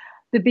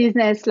the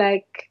business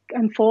like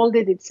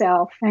unfolded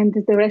itself, and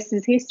the rest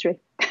is history.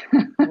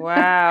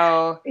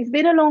 Wow. It's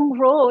been a long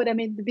road. I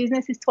mean, the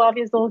business is 12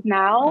 years old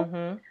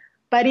now,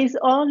 but it's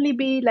only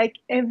been like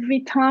every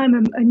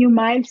time a new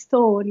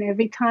milestone,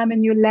 every time a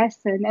new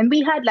lesson. And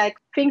we had like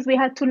things we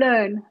had to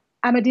learn.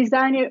 I'm a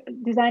designer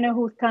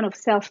who's kind of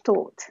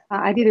self-taught.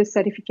 I did a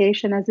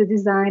certification as a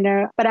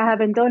designer, but I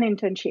haven't done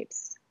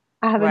internships.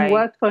 I haven't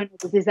worked for a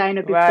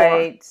designer before.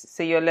 Right.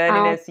 So you're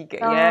learning as you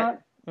go.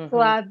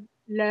 So I've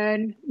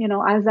learned,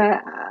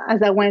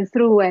 as I went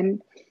through,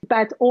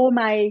 but all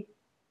my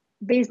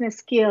business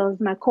skills,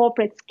 my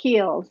corporate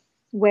skills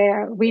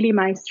were really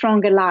my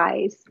stronger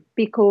lies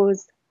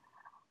because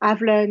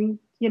I've learned,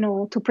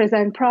 to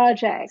present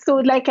projects. So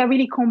like I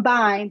really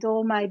combined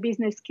all my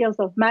business skills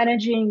of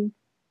managing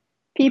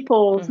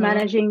people,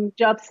 managing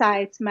job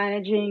sites,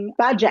 managing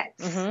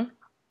budgets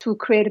to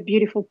create a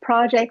beautiful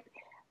project,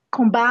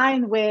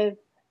 combined with,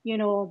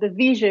 the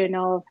vision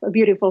of a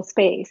beautiful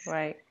space.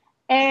 Right.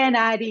 And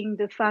adding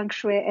the feng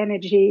shui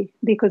energy,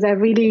 because I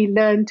really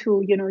learned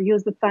to,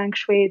 use the feng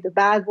shui, the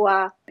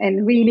bagua,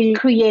 and really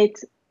create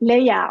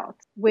layout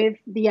with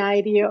the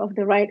idea of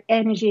the right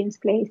energy in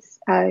place,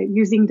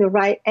 using the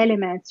right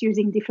elements,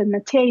 using different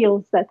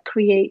materials that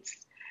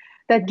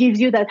gives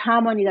you that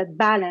harmony, that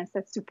balance,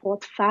 that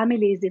supports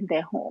families in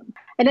their home.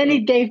 And then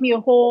it gave me a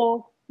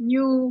whole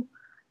new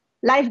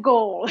life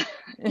goal,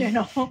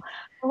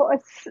 a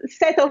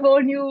set of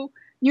all new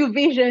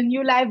vision,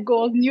 new life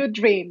goals, new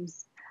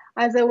dreams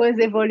as I was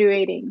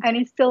evaluating. And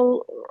it's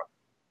still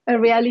a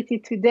reality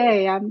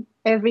today. I'm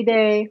every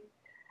day,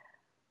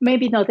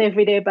 maybe not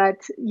every day,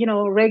 but,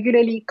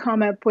 regularly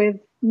come up with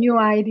new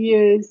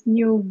ideas,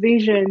 new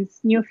visions,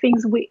 new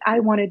things I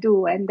want to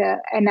do. And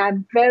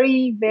I'm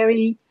very,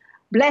 very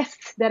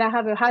blessed that I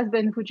have a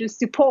husband who just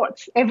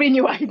supports every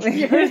new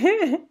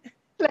idea.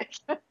 like,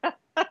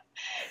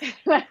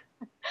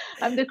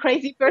 I'm the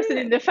crazy person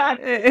in the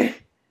family.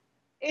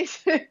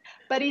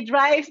 But he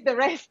drives the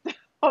rest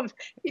of,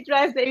 he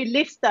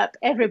lifts up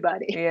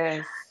everybody.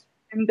 Yes.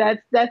 And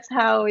that's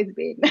how it's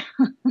been.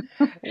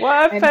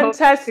 What a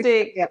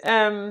fantastic,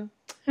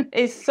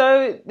 there's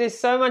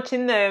so much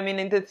in there. I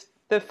mean,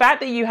 the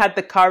fact that you had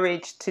the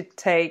courage to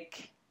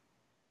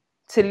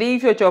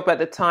leave your job at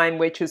the time,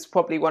 which was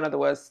probably one of the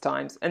worst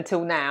times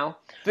until now,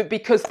 but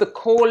because the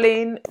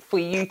calling for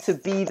you to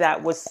be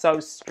that was so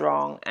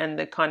strong, and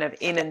the kind of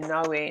inner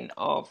knowing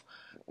of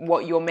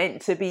what you're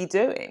meant to be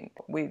doing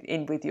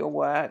with your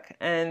work,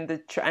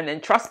 and then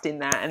trusting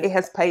that, and it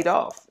has paid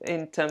off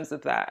in terms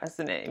of that,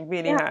 hasn't it? It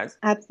really has.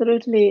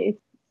 Absolutely.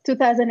 It's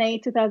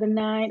 2008,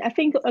 2009, I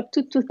think up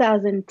to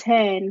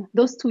 2010,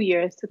 those 2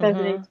 years,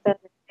 2008,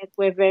 2010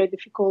 were very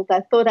difficult.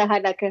 I thought I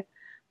had like a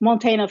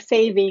mountain of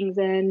savings,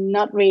 and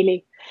not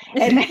really.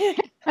 And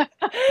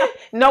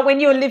not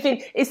when you're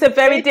living. It's a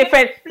very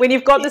different when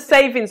you've got the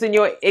savings and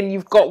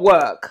you've got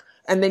work,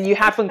 and then you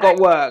haven't got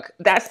work.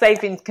 That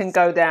savings can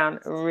go down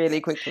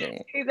really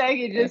quickly.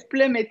 Exactly, just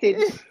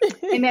plummeted.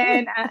 And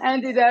then I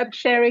ended up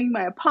sharing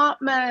my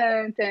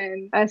apartment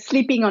and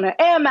sleeping on an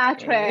air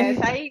mattress.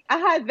 I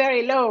had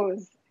very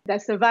lows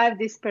that survived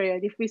this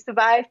period. If we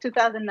survive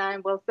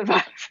 2009, we'll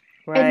survive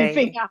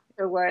anything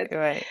afterwards.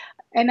 Right.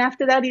 And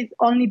after that, it's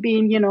only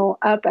been,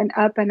 up and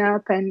up and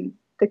up. And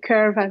the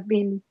curve has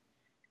been,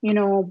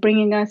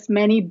 bringing us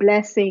many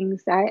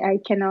blessings. I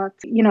cannot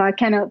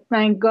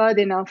thank God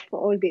enough for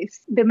all this.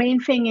 The main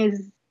thing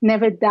is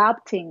never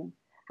doubting.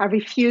 I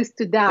refuse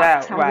to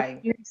doubt. I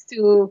refuse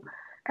to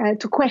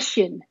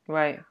question.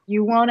 Right.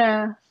 You want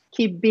to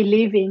keep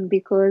believing,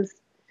 because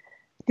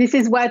this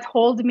is what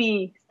held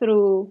me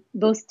through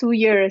those 2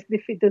 years,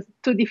 those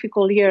 2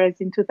 difficult years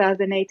in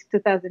 2008 to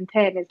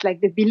 2010. It's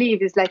like the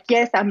belief is like,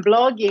 yes, I'm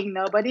blogging.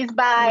 Nobody's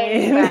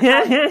buying.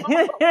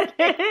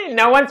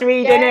 No one's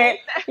reading it.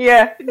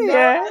 Yeah.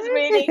 No one's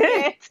reading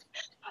it.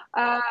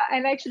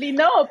 And actually,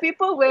 no,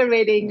 people were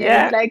reading it.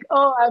 Yeah. Like,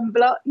 oh, I'm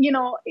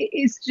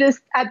it's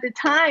just at the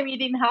time you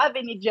didn't have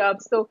any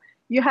job. So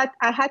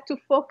I had to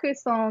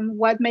focus on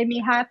what made me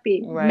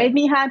happy. Right. Made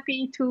me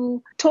happy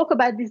to talk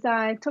about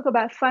design, talk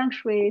about feng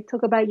shui,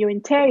 talk about your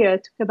interior,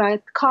 talk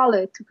about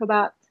color, talk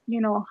about,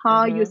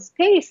 how your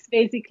space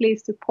basically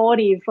is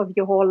supportive of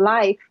your whole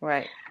life.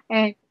 Right.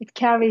 And it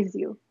carries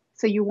you.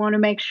 So you want to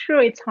make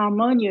sure it's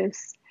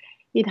harmonious.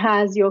 It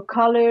has your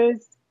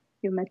colors,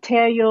 your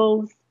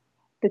materials,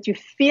 that you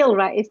feel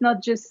right. It's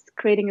not just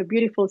creating a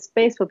beautiful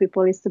space for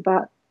people. It's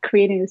about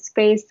creating a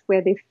space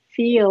where they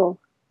feel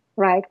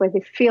right, where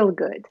they feel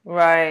good.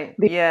 Right,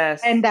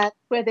 yes. And that's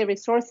where they're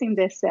resourcing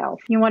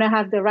themselves. You want to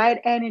have the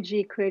right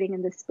energy creating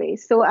in the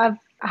space. So I've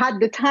had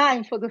the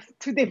time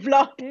to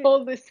develop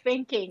all this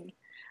thinking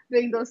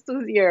during those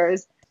 2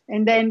 years.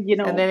 And then,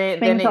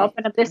 things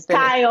open up, the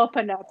sky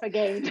opened up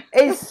again.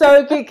 It's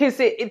so good because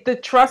the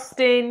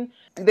trusting,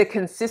 the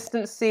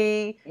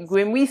consistency,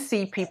 when we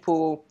see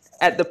people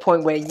at the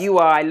point where you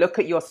are, I look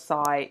at your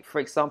site, for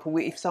example,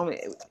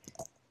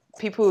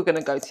 people are going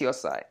to go to your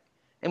site.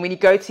 And when you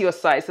go to your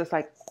site, it's just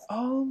like,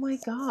 oh my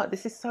God,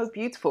 this is so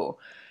beautiful.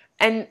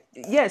 And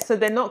so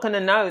they're not going to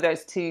know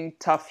those 2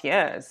 tough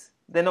years.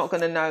 They're not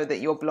going to know that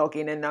you're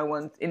blogging and no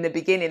one, in the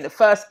beginning, the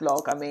first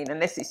blog,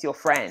 unless it's your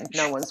friend,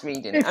 no one's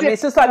reading it.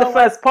 It's just like the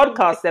first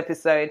podcast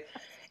episode.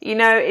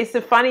 It's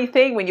a funny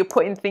thing when you're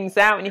putting things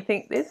out and you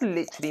think, there's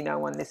literally no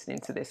one listening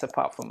to this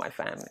apart from my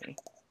family.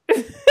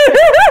 There's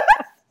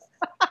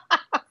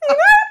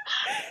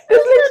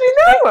literally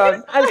no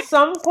one. At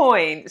some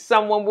point,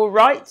 someone will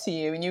write to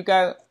you and you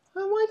go,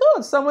 oh my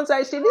God, someone's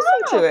actually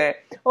listened to it.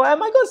 Or, oh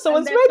my God,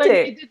 someone's read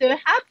it. You do the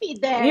happy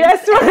dance.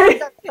 Yes, right.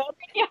 So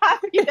many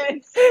happy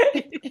dance.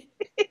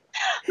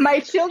 My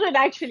children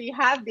actually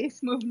have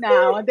this move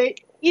now. They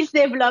each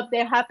develop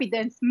their happy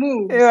dance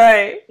moves.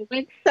 Right.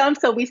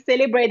 So we're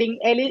celebrating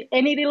any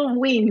little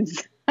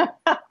wins.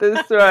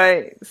 That's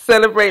right.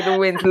 Celebrate the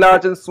wins,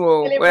 large and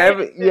small.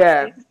 Wherever,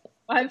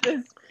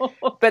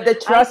 But the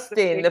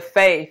trusting, the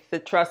faith, the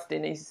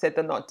trusting, as you said,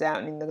 they're not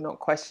doubting, they're not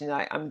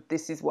questioning,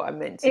 this is what I'm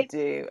meant to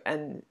do.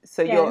 And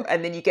so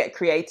and then you get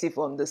creative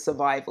on the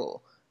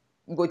survival.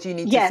 What do you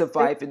need to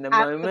survive in the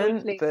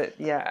moment? But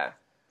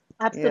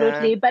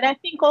absolutely. But I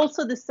think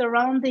also the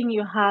surrounding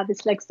you have,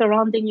 it's like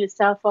surrounding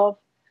yourself of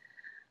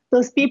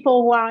those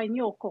people who are in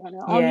your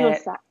corner, on your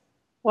side,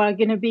 who are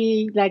going to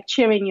be like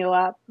cheering you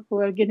up, who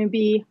are going to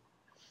be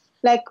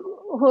like,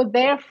 who are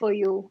there for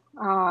you.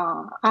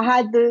 I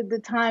had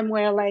the time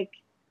where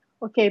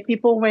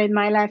people were in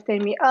my life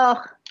telling me, oh,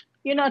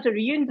 you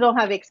don't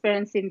have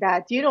experience in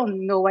that. You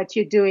don't know what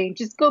you're doing.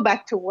 Just go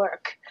back to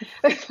work.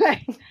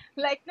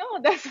 like, no,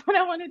 that's what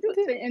I want to do.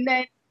 And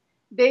then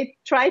they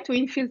try to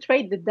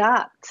infiltrate the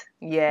doubt.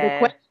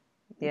 Yeah.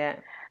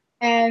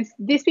 And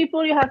these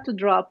people you have to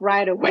drop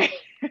right away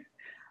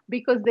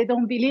because they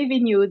don't believe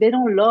in you. They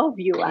don't love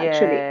you,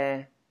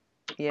 actually.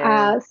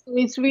 Yeah. So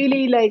it's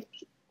really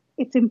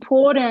it's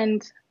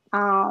important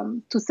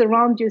to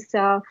surround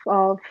yourself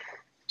of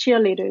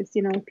cheerleaders,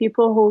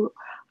 people who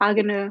are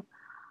going to,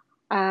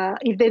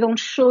 if they don't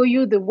show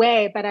you the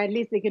way, but at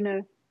least they're going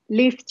to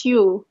lift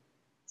you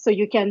so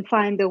you can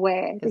find the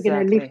way. They're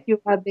going to lift you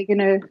up. They're going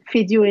to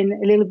feed you in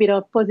a little bit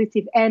of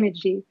positive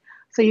energy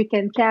so you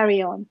can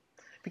carry on.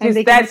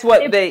 Because that's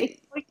what they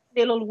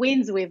little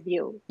wins with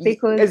you.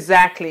 Because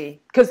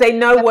because they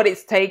know what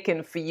it's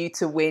taken for you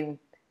to win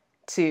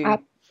too.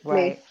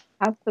 Absolutely.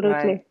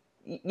 Absolutely.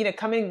 Right.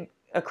 Coming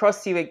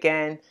across you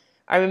again,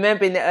 I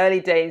remember in the early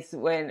days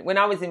when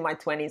I was in my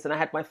 20s and I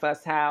had my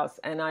first house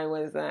and I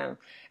was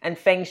and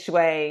feng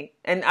shui,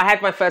 and I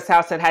had my first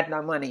house and had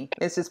no money.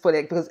 Let's just put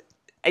it, because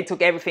it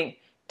took everything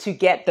to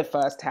get the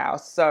first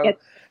house. So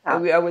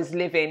I was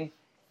living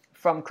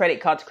from credit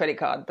card to credit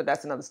card, but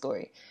that's another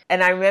story.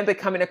 And I remember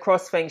coming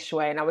across feng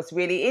shui and I was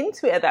really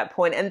into it at that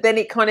point, and then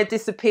it kind of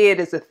disappeared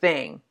as a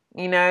thing,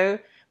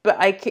 But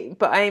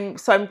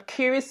I'm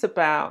curious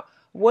about,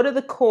 what are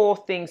the core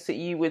things that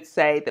you would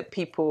say that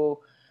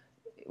people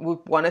would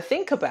want to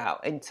think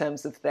about in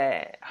terms of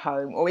their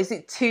home? Or is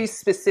it too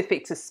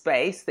specific to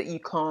space that you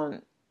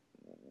can't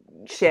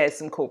share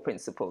some core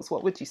principles?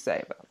 What would you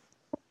say about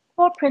it?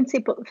 Core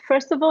principle,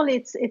 first of all,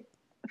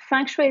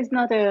 feng shui is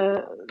not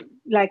a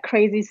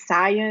crazy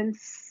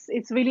science.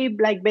 It's really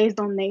based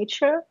on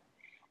nature,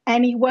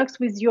 and it works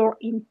with your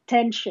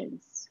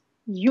intentions,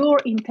 your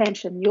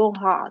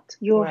heart,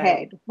 your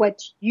head,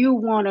 what you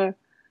want to,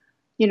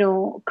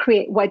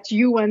 create, what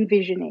you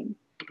envisioning.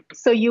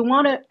 So you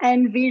want to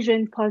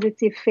envision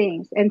positive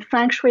things, and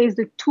feng shui is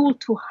the tool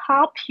to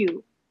help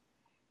you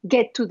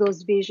get to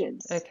those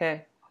visions.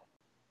 Okay.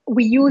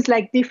 We use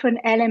different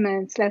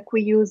elements,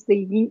 we use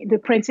the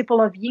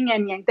principle of yin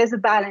and yang. There's a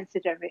balance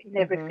in everything.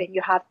 Mm-hmm.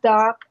 You have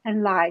dark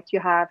and light. You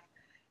have,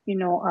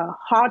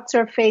 hard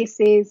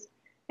surfaces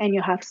and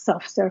you have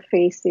soft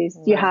surfaces.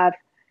 Right. You have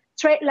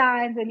straight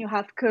lines and you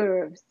have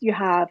curves.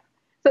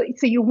 So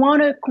you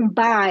want to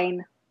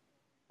combine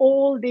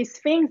all these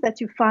things that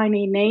you find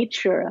in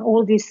nature,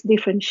 all these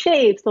different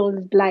shapes, all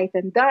this light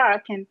and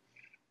dark, and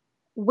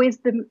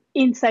with them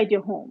inside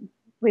your home,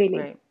 really.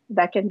 Right.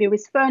 That can be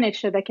with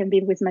furniture, that can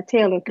be with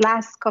material, a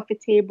glass coffee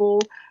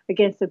table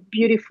against a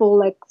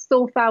beautiful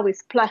sofa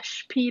with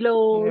plush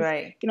pillows,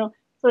 right.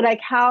 So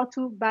how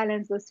to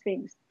balance those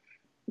things.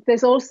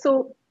 There's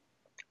also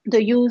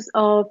the use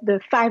of the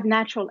 5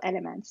 natural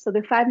elements. So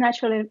the 5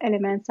 natural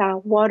elements are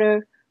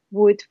water,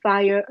 wood,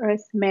 fire,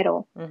 earth,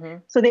 metal. Mm-hmm.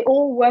 So they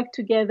all work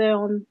together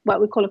on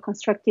what we call a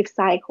constructive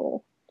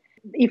cycle.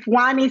 If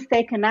one is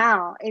taken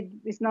out,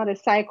 it's not a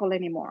cycle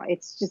anymore.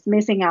 It's just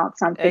missing out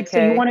something. Okay. So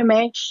you want to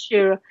make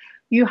sure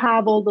you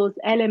have all those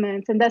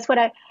elements. And that's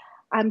what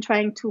I'm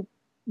trying to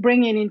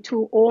bring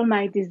into all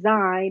my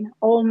design,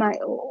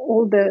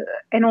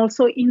 and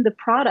also in the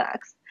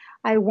products.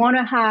 I want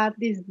to have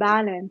this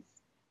balance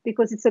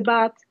because it's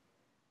about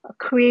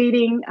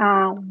creating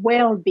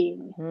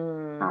well-being.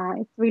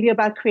 It's really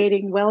about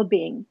creating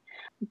well-being.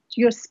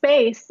 Your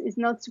space is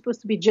not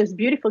supposed to be just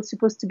beautiful. It's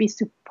supposed to be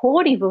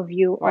supportive of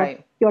you, right.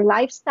 Of your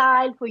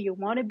lifestyle, who you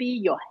want to be,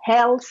 your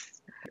health,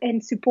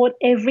 and support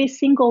every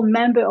single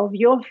member of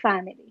your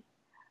family.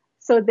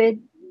 So that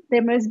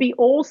there must be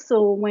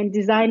also, when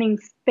designing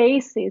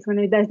spaces, when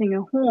you're designing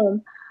a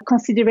home,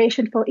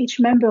 consideration for each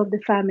member of the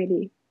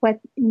family, what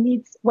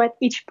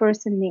each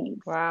person needs.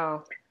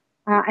 Wow.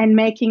 And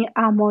making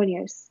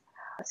harmonious.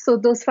 So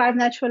those 5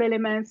 natural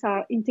elements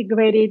are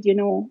integrated,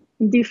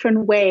 in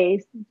different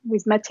ways,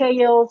 with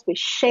materials, with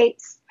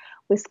shapes,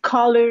 with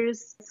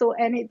colors. So,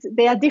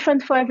 they are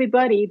different for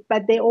everybody,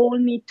 but they all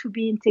need to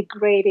be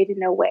integrated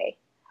in a way.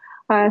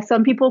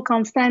 Some people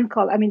can't stand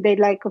color. I mean,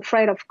 they're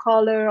afraid of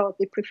color, or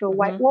they prefer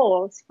white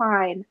walls,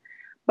 fine.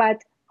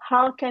 But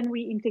how can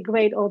we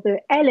integrate all the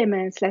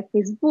elements,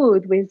 with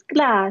wood, with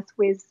glass,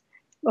 with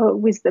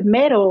the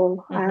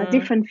metal,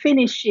 different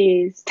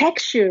finishes,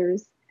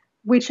 textures,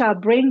 which are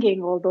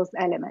bringing all those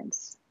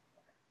elements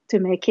to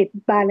make it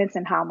balanced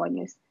and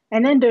harmonious.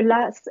 And then the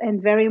last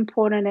and very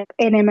important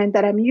element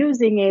that I'm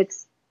using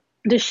is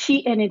the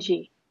Qi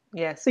energy.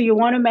 Yes. So you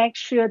want to make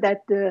sure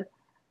that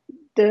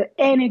the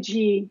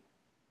energy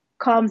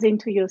comes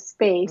into your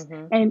space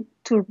and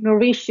to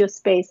nourish your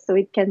space so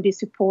it can be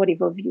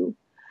supportive of you.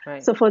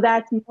 Right. So for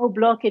that, no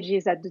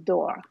blockages at the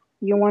door.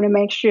 You want to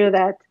make sure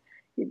that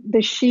the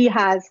Qi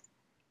has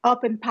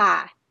open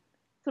path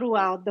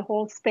throughout the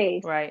whole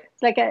space. Right.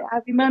 It's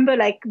I remember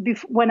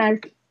when I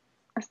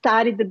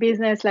started the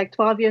business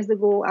 12 years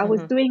ago, I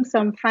was doing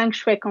some feng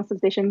shui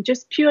consultation,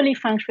 just purely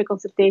feng shui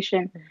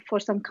consultation for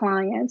some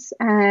clients.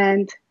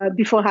 And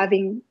before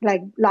having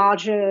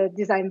larger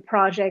design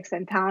projects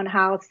and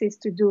townhouses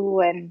to do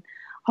and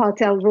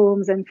hotel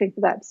rooms and things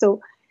like that.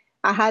 So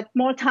I had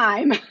more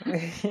time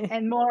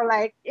and more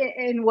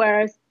in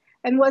words,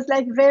 and was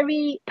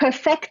very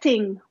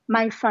perfecting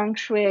my feng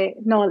shui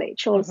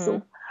knowledge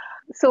also.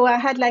 So I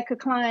had a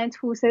client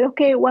who said,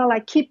 okay, well, I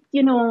keep,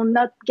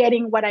 not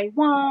getting what I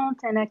want.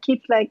 And I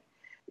keep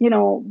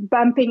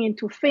bumping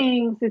into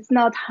things. It's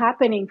not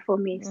happening for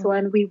me. So,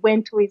 and we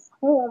went to his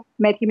home,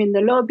 met him in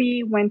the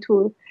lobby, went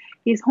to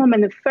his home.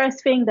 And the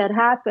first thing that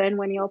happened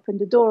when he opened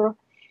the door,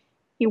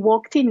 he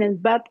walked in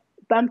and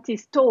bumped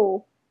his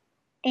toe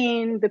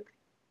in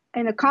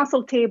the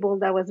console table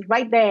that was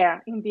right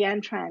there in the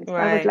entrance.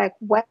 Right. I was like,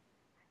 what?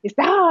 He's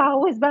like, oh, I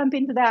always bump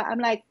into that. I'm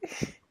like,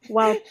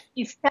 well,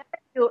 he's telling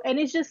you, and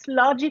it's just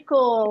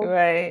logical,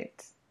 Right.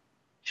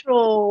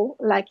 true,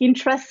 like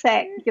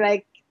intrasect,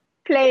 like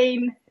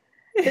plain.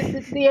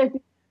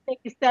 The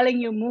is telling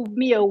you, move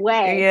me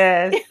away.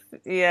 Yes.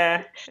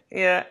 Yeah.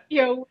 Yeah.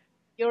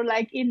 You're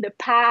like in the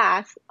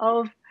path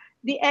of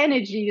the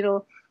energy,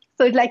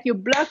 So it's like you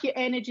block your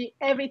energy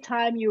every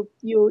time you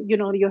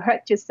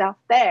hurt yourself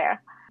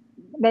there.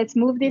 Let's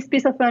move this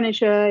piece of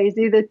furniture. Is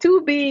either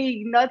too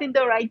big, not in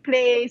the right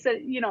place,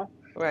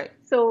 Right.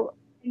 So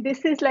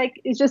this is like,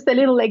 it's just a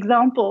little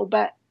example,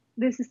 but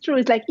this is true.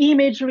 It's like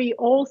imagery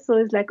also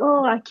is like,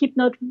 oh, I keep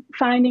not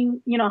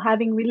finding,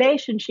 having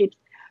relationships.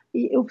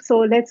 So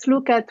let's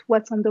look at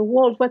what's on the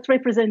wall, what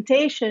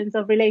representations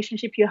of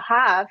relationship you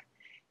have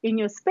in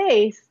your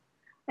space.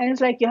 And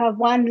it's like you have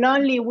one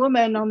lonely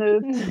woman on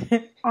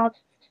the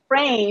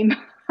frame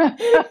on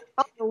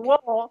the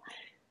wall.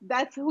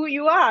 That's who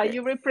you are.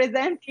 You're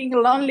representing a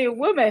lonely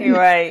woman.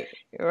 Right.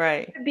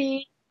 Right.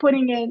 Be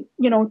putting in,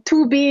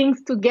 two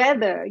beings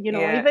together,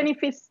 Yeah. even if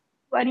it's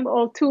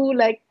or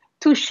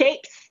two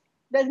shapes.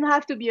 Doesn't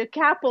have to be a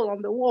couple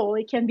on the wall.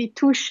 It can be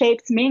two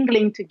shapes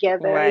mingling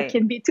together. Right. It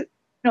can be two.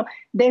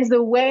 There's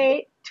a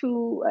way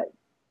to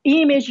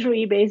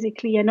imagery,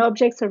 basically, and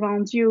objects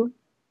around you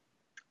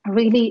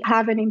really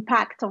have an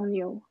impact on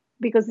you,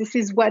 because this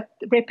is what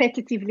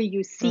repetitively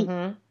you see.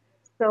 Mm-hmm.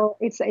 So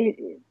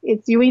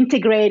it's you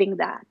integrating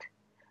that.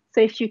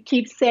 So if you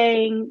keep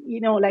saying,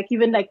 like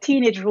even like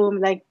teenage room,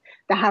 like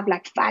they have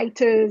like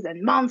fighters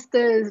and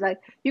monsters, like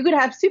you could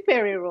have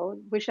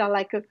superheroes, which are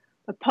like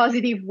a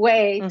positive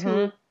way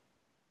to,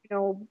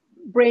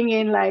 bring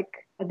in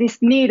like this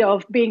need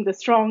of being the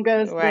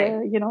strongest,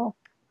 right.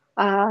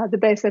 the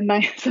best. And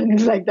my son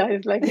is like that.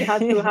 It's like you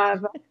have to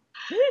have.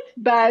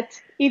 But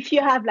if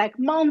you have like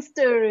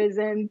monsters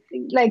and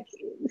like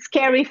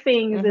scary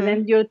things, Mm-hmm. and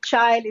then your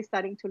child is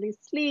starting to lose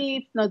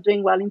sleep, not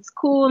doing well in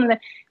school,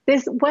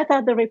 what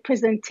are the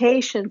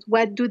representations?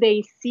 What do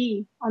they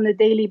see on a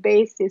daily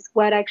basis?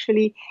 What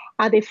actually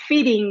are they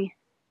feeding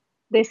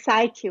their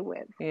psyche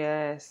with?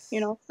 Yes.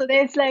 So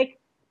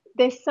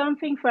there's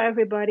something for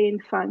everybody in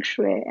feng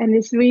shui, and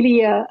it's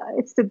really a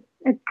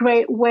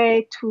great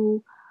way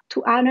to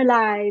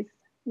analyze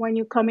when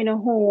you come in a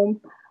home,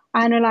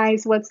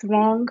 analyze what's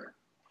wrong,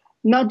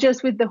 not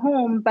just with the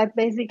home, but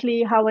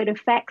basically how it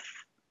affects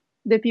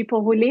the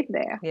people who live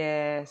there.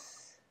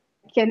 Yes.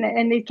 It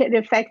can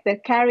affect their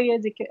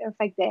careers, it can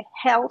affect their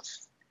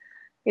health,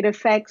 it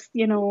affects,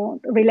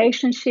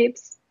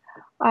 relationships.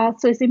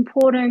 So it's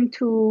important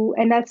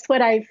and that's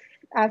what I've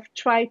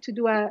tried to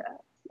do,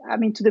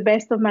 to the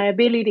best of my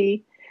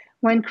ability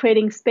when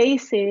creating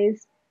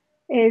spaces,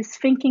 is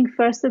thinking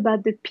first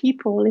about the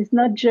people. It's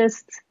not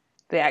just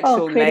the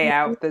actual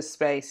layout of the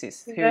space.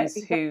 It's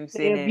who's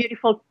in a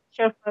beautiful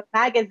picture for a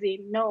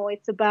magazine. No,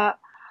 it's about,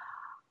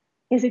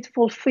 is it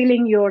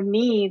fulfilling your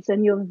needs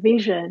and your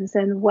visions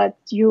and what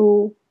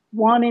you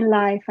want in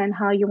life, and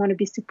how you want to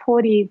be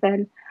supportive,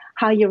 and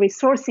how you're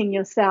resourcing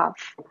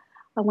yourself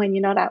when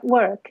you're not at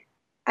work.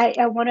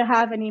 I want to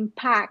have an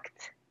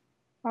impact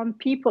on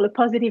people, a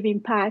positive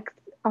impact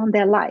on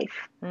their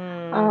life.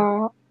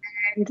 And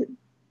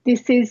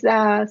this is,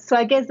 so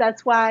I guess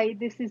that's why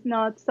this is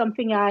not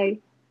something I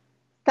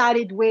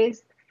started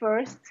with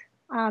first,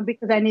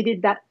 because I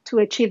needed that to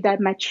achieve that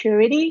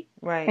maturity,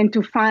 right, and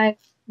to find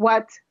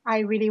what I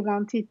really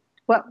wanted,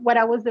 what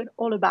I was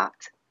all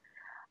about,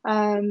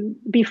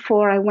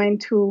 before I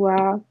went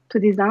to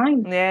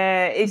design.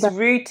 Yeah, it's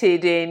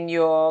rooted in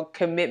your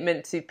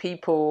commitment to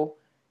people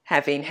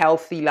having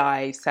healthy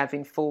lives,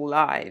 having full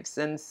lives,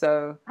 and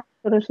so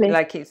absolutely,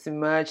 like it's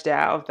emerged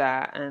out of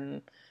that,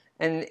 and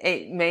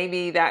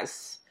maybe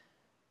that's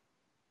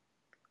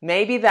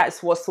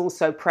what's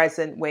also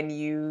present when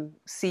you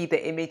see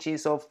the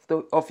images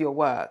of your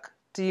work.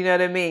 Do you know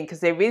what I mean? Because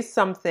there is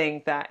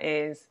something that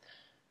is,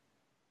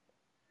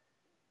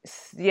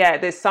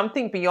 there's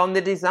something beyond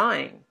the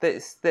design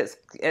that's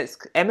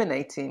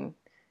emanating,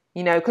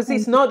 because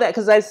it's not that,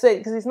 because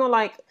it's not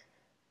like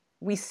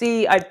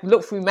I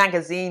look through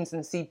magazines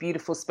and see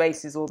beautiful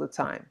spaces all the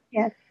time.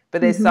 Yes.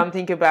 But there's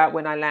something about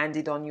when I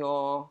landed on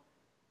your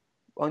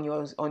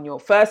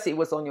first, it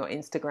was on your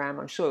Instagram,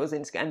 I'm sure it was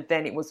Instagram, and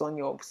then it was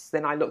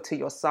then I looked to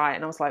your site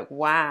and I was like,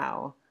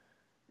 wow,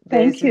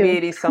 there's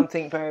really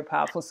something very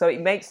powerful. So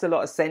it makes a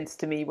lot of sense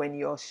to me when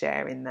you're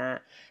sharing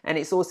that. And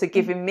it's also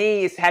giving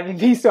me, it's having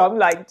me, so I'm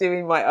like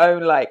doing my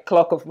own like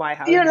clock of my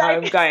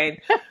home, going,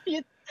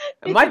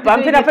 am I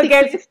bumping up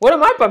against, what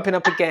am I bumping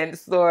up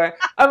against? Or,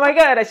 oh my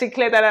God, I should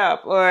clear that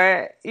up.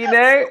 Or,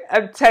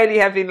 I'm totally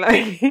having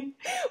like,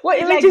 what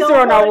images are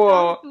on our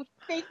wall?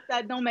 Things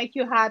that don't make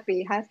you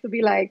happy. It has to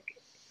be like,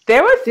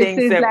 there are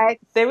things that,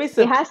 there is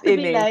an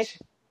image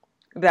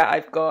that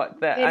I've got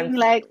that I'm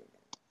like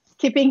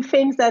keeping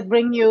things that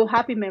bring you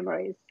happy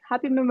memories,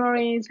 happy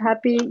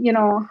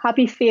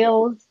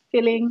feelings.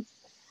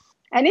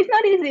 And it's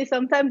not easy.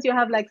 Sometimes you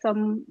have like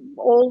some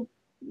old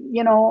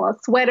a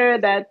sweater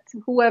that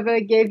whoever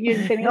gave you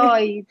and saying, oh,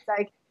 it's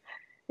like,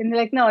 and they're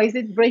like, no, is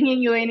it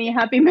bringing you any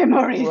happy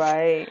memories?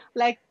 Right.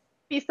 Like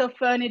piece of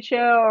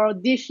furniture or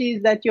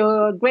dishes that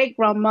your great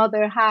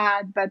grandmother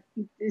had, but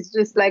it's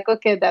just like,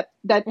 okay, that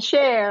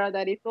chair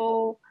that it's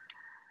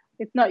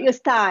not your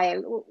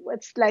style.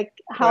 It's like,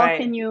 how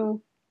can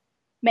you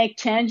make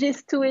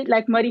changes to it,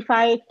 like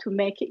modify it to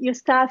make it your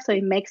stuff so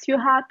it makes you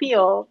happy,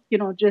 or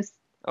just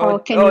or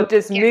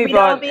just move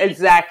on.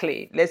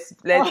 Exactly. Let's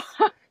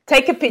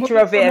take a picture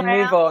of it and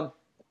move on.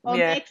 Or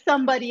make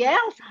somebody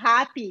else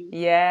happy.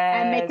 Yes.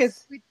 And make a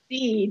good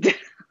deed.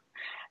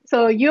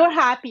 So you're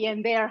happy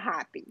and they're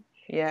happy.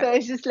 Yeah. So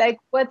it's just like,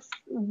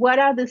 what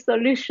are the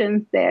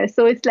solutions there?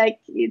 So it's like,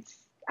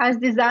 as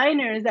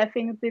designers, I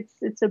think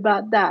it's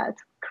about that,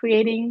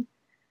 creating,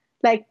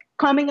 like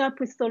coming up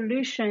with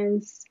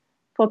solutions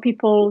for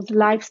people's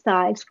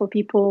lifestyles, for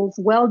people's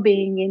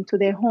well-being into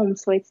their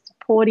homes. So it's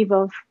supportive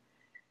of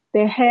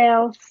their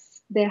health,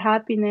 their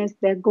happiness,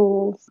 their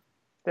goals.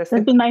 That's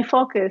been my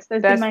focus.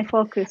 That's been my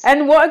focus.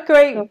 And what a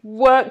great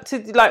work to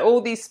do, like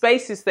all these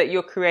spaces that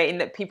you're creating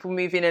that people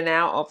move in and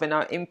out of and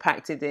are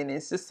impacted in.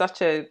 It's just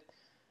what a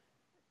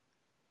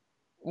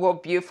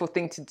beautiful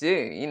thing to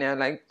do,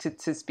 like to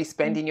be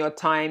spending your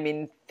time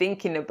in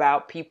thinking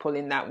about people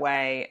in that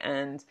way.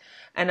 And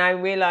I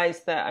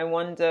realized that I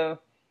wonder,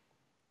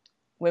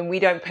 when we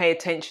don't pay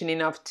attention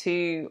enough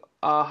to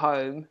our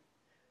home,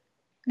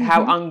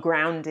 how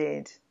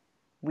ungrounded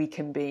we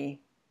can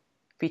be.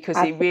 Because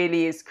it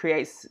really is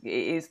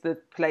the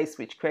place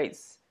which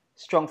creates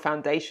strong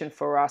foundation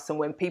for us. And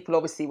when people,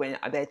 obviously, when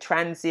they're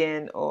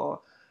transient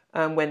or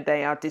when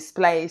they are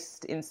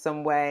displaced in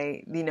some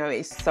way,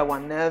 it's so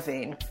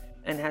unnerving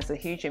and has a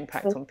huge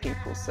impact on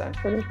people. So,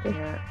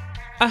 yeah.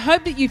 I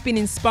hope that you've been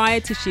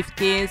inspired to shift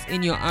gears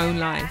in your own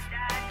life.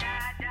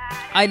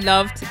 I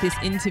loved this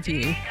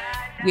interview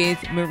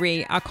with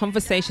Marie. Our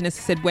conversation, as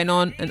I said, went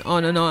on and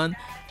on and on,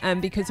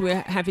 because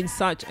we're having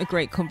such a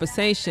great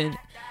conversation.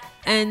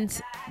 And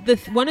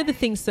one of the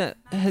things that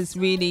has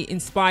really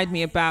inspired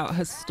me about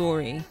her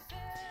story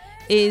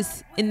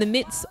is in the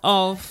midst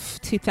of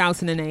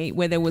 2008,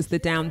 where there was the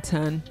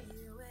downturn,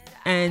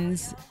 and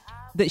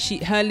that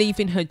her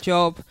leaving her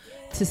job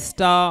to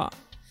start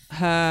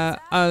her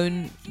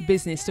own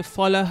business, to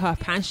follow her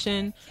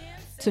passion,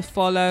 to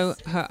follow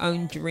her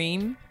own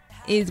dream,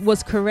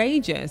 was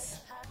courageous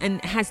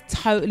and has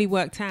totally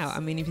worked out. I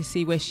mean, if you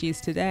see where she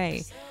is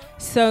today.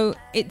 So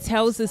it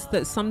tells us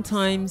that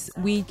sometimes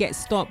we get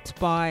stopped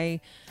by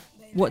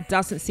what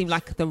doesn't seem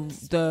like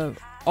the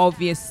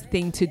obvious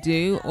thing to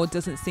do, or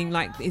doesn't seem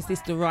like, is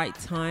this the right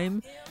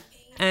time?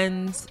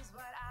 And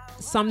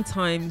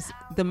sometimes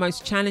the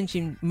most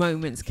challenging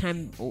moments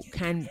can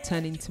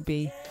turn into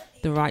be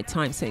the right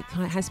time. So it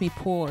has me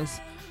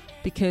pause,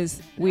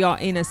 because we are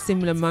in a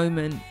similar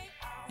moment,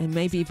 and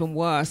maybe even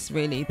worse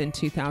really than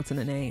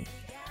 2008.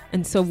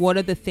 And so what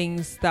are the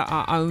things that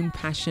our own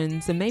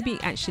passions, and maybe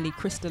actually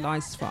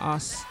crystallized for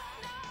us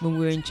when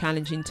we're in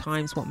challenging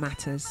times, what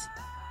matters?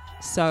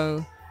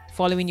 So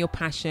following your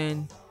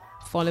passion,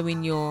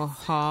 following your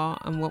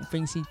heart and what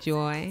brings you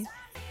joy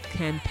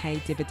can pay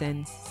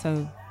dividends.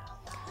 So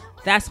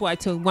that's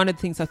what one of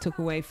the things I took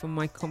away from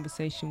my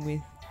conversation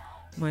with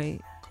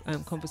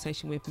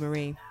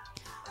Marie.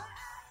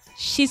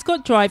 She's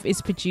Got Drive is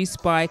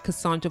produced by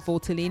Cassandra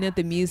Vortolina.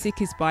 The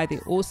music is by the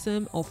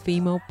awesome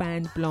all-female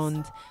band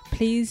Blonde.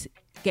 Please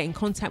get in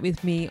contact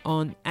with me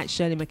on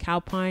 @Shirley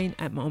McAlpine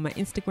on my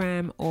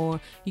Instagram,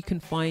 or you can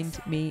find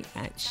me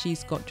at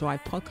She's Got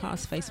Drive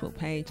podcast Facebook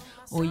page,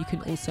 or you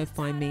can also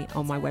find me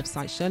on my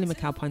website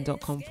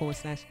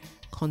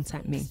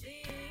shirleymcalpine.com/contact me.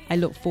 I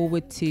look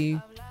forward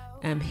to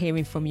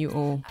hearing from you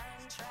all.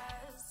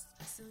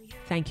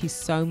 Thank you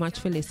so much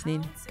for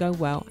listening. Go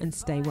well and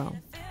stay well.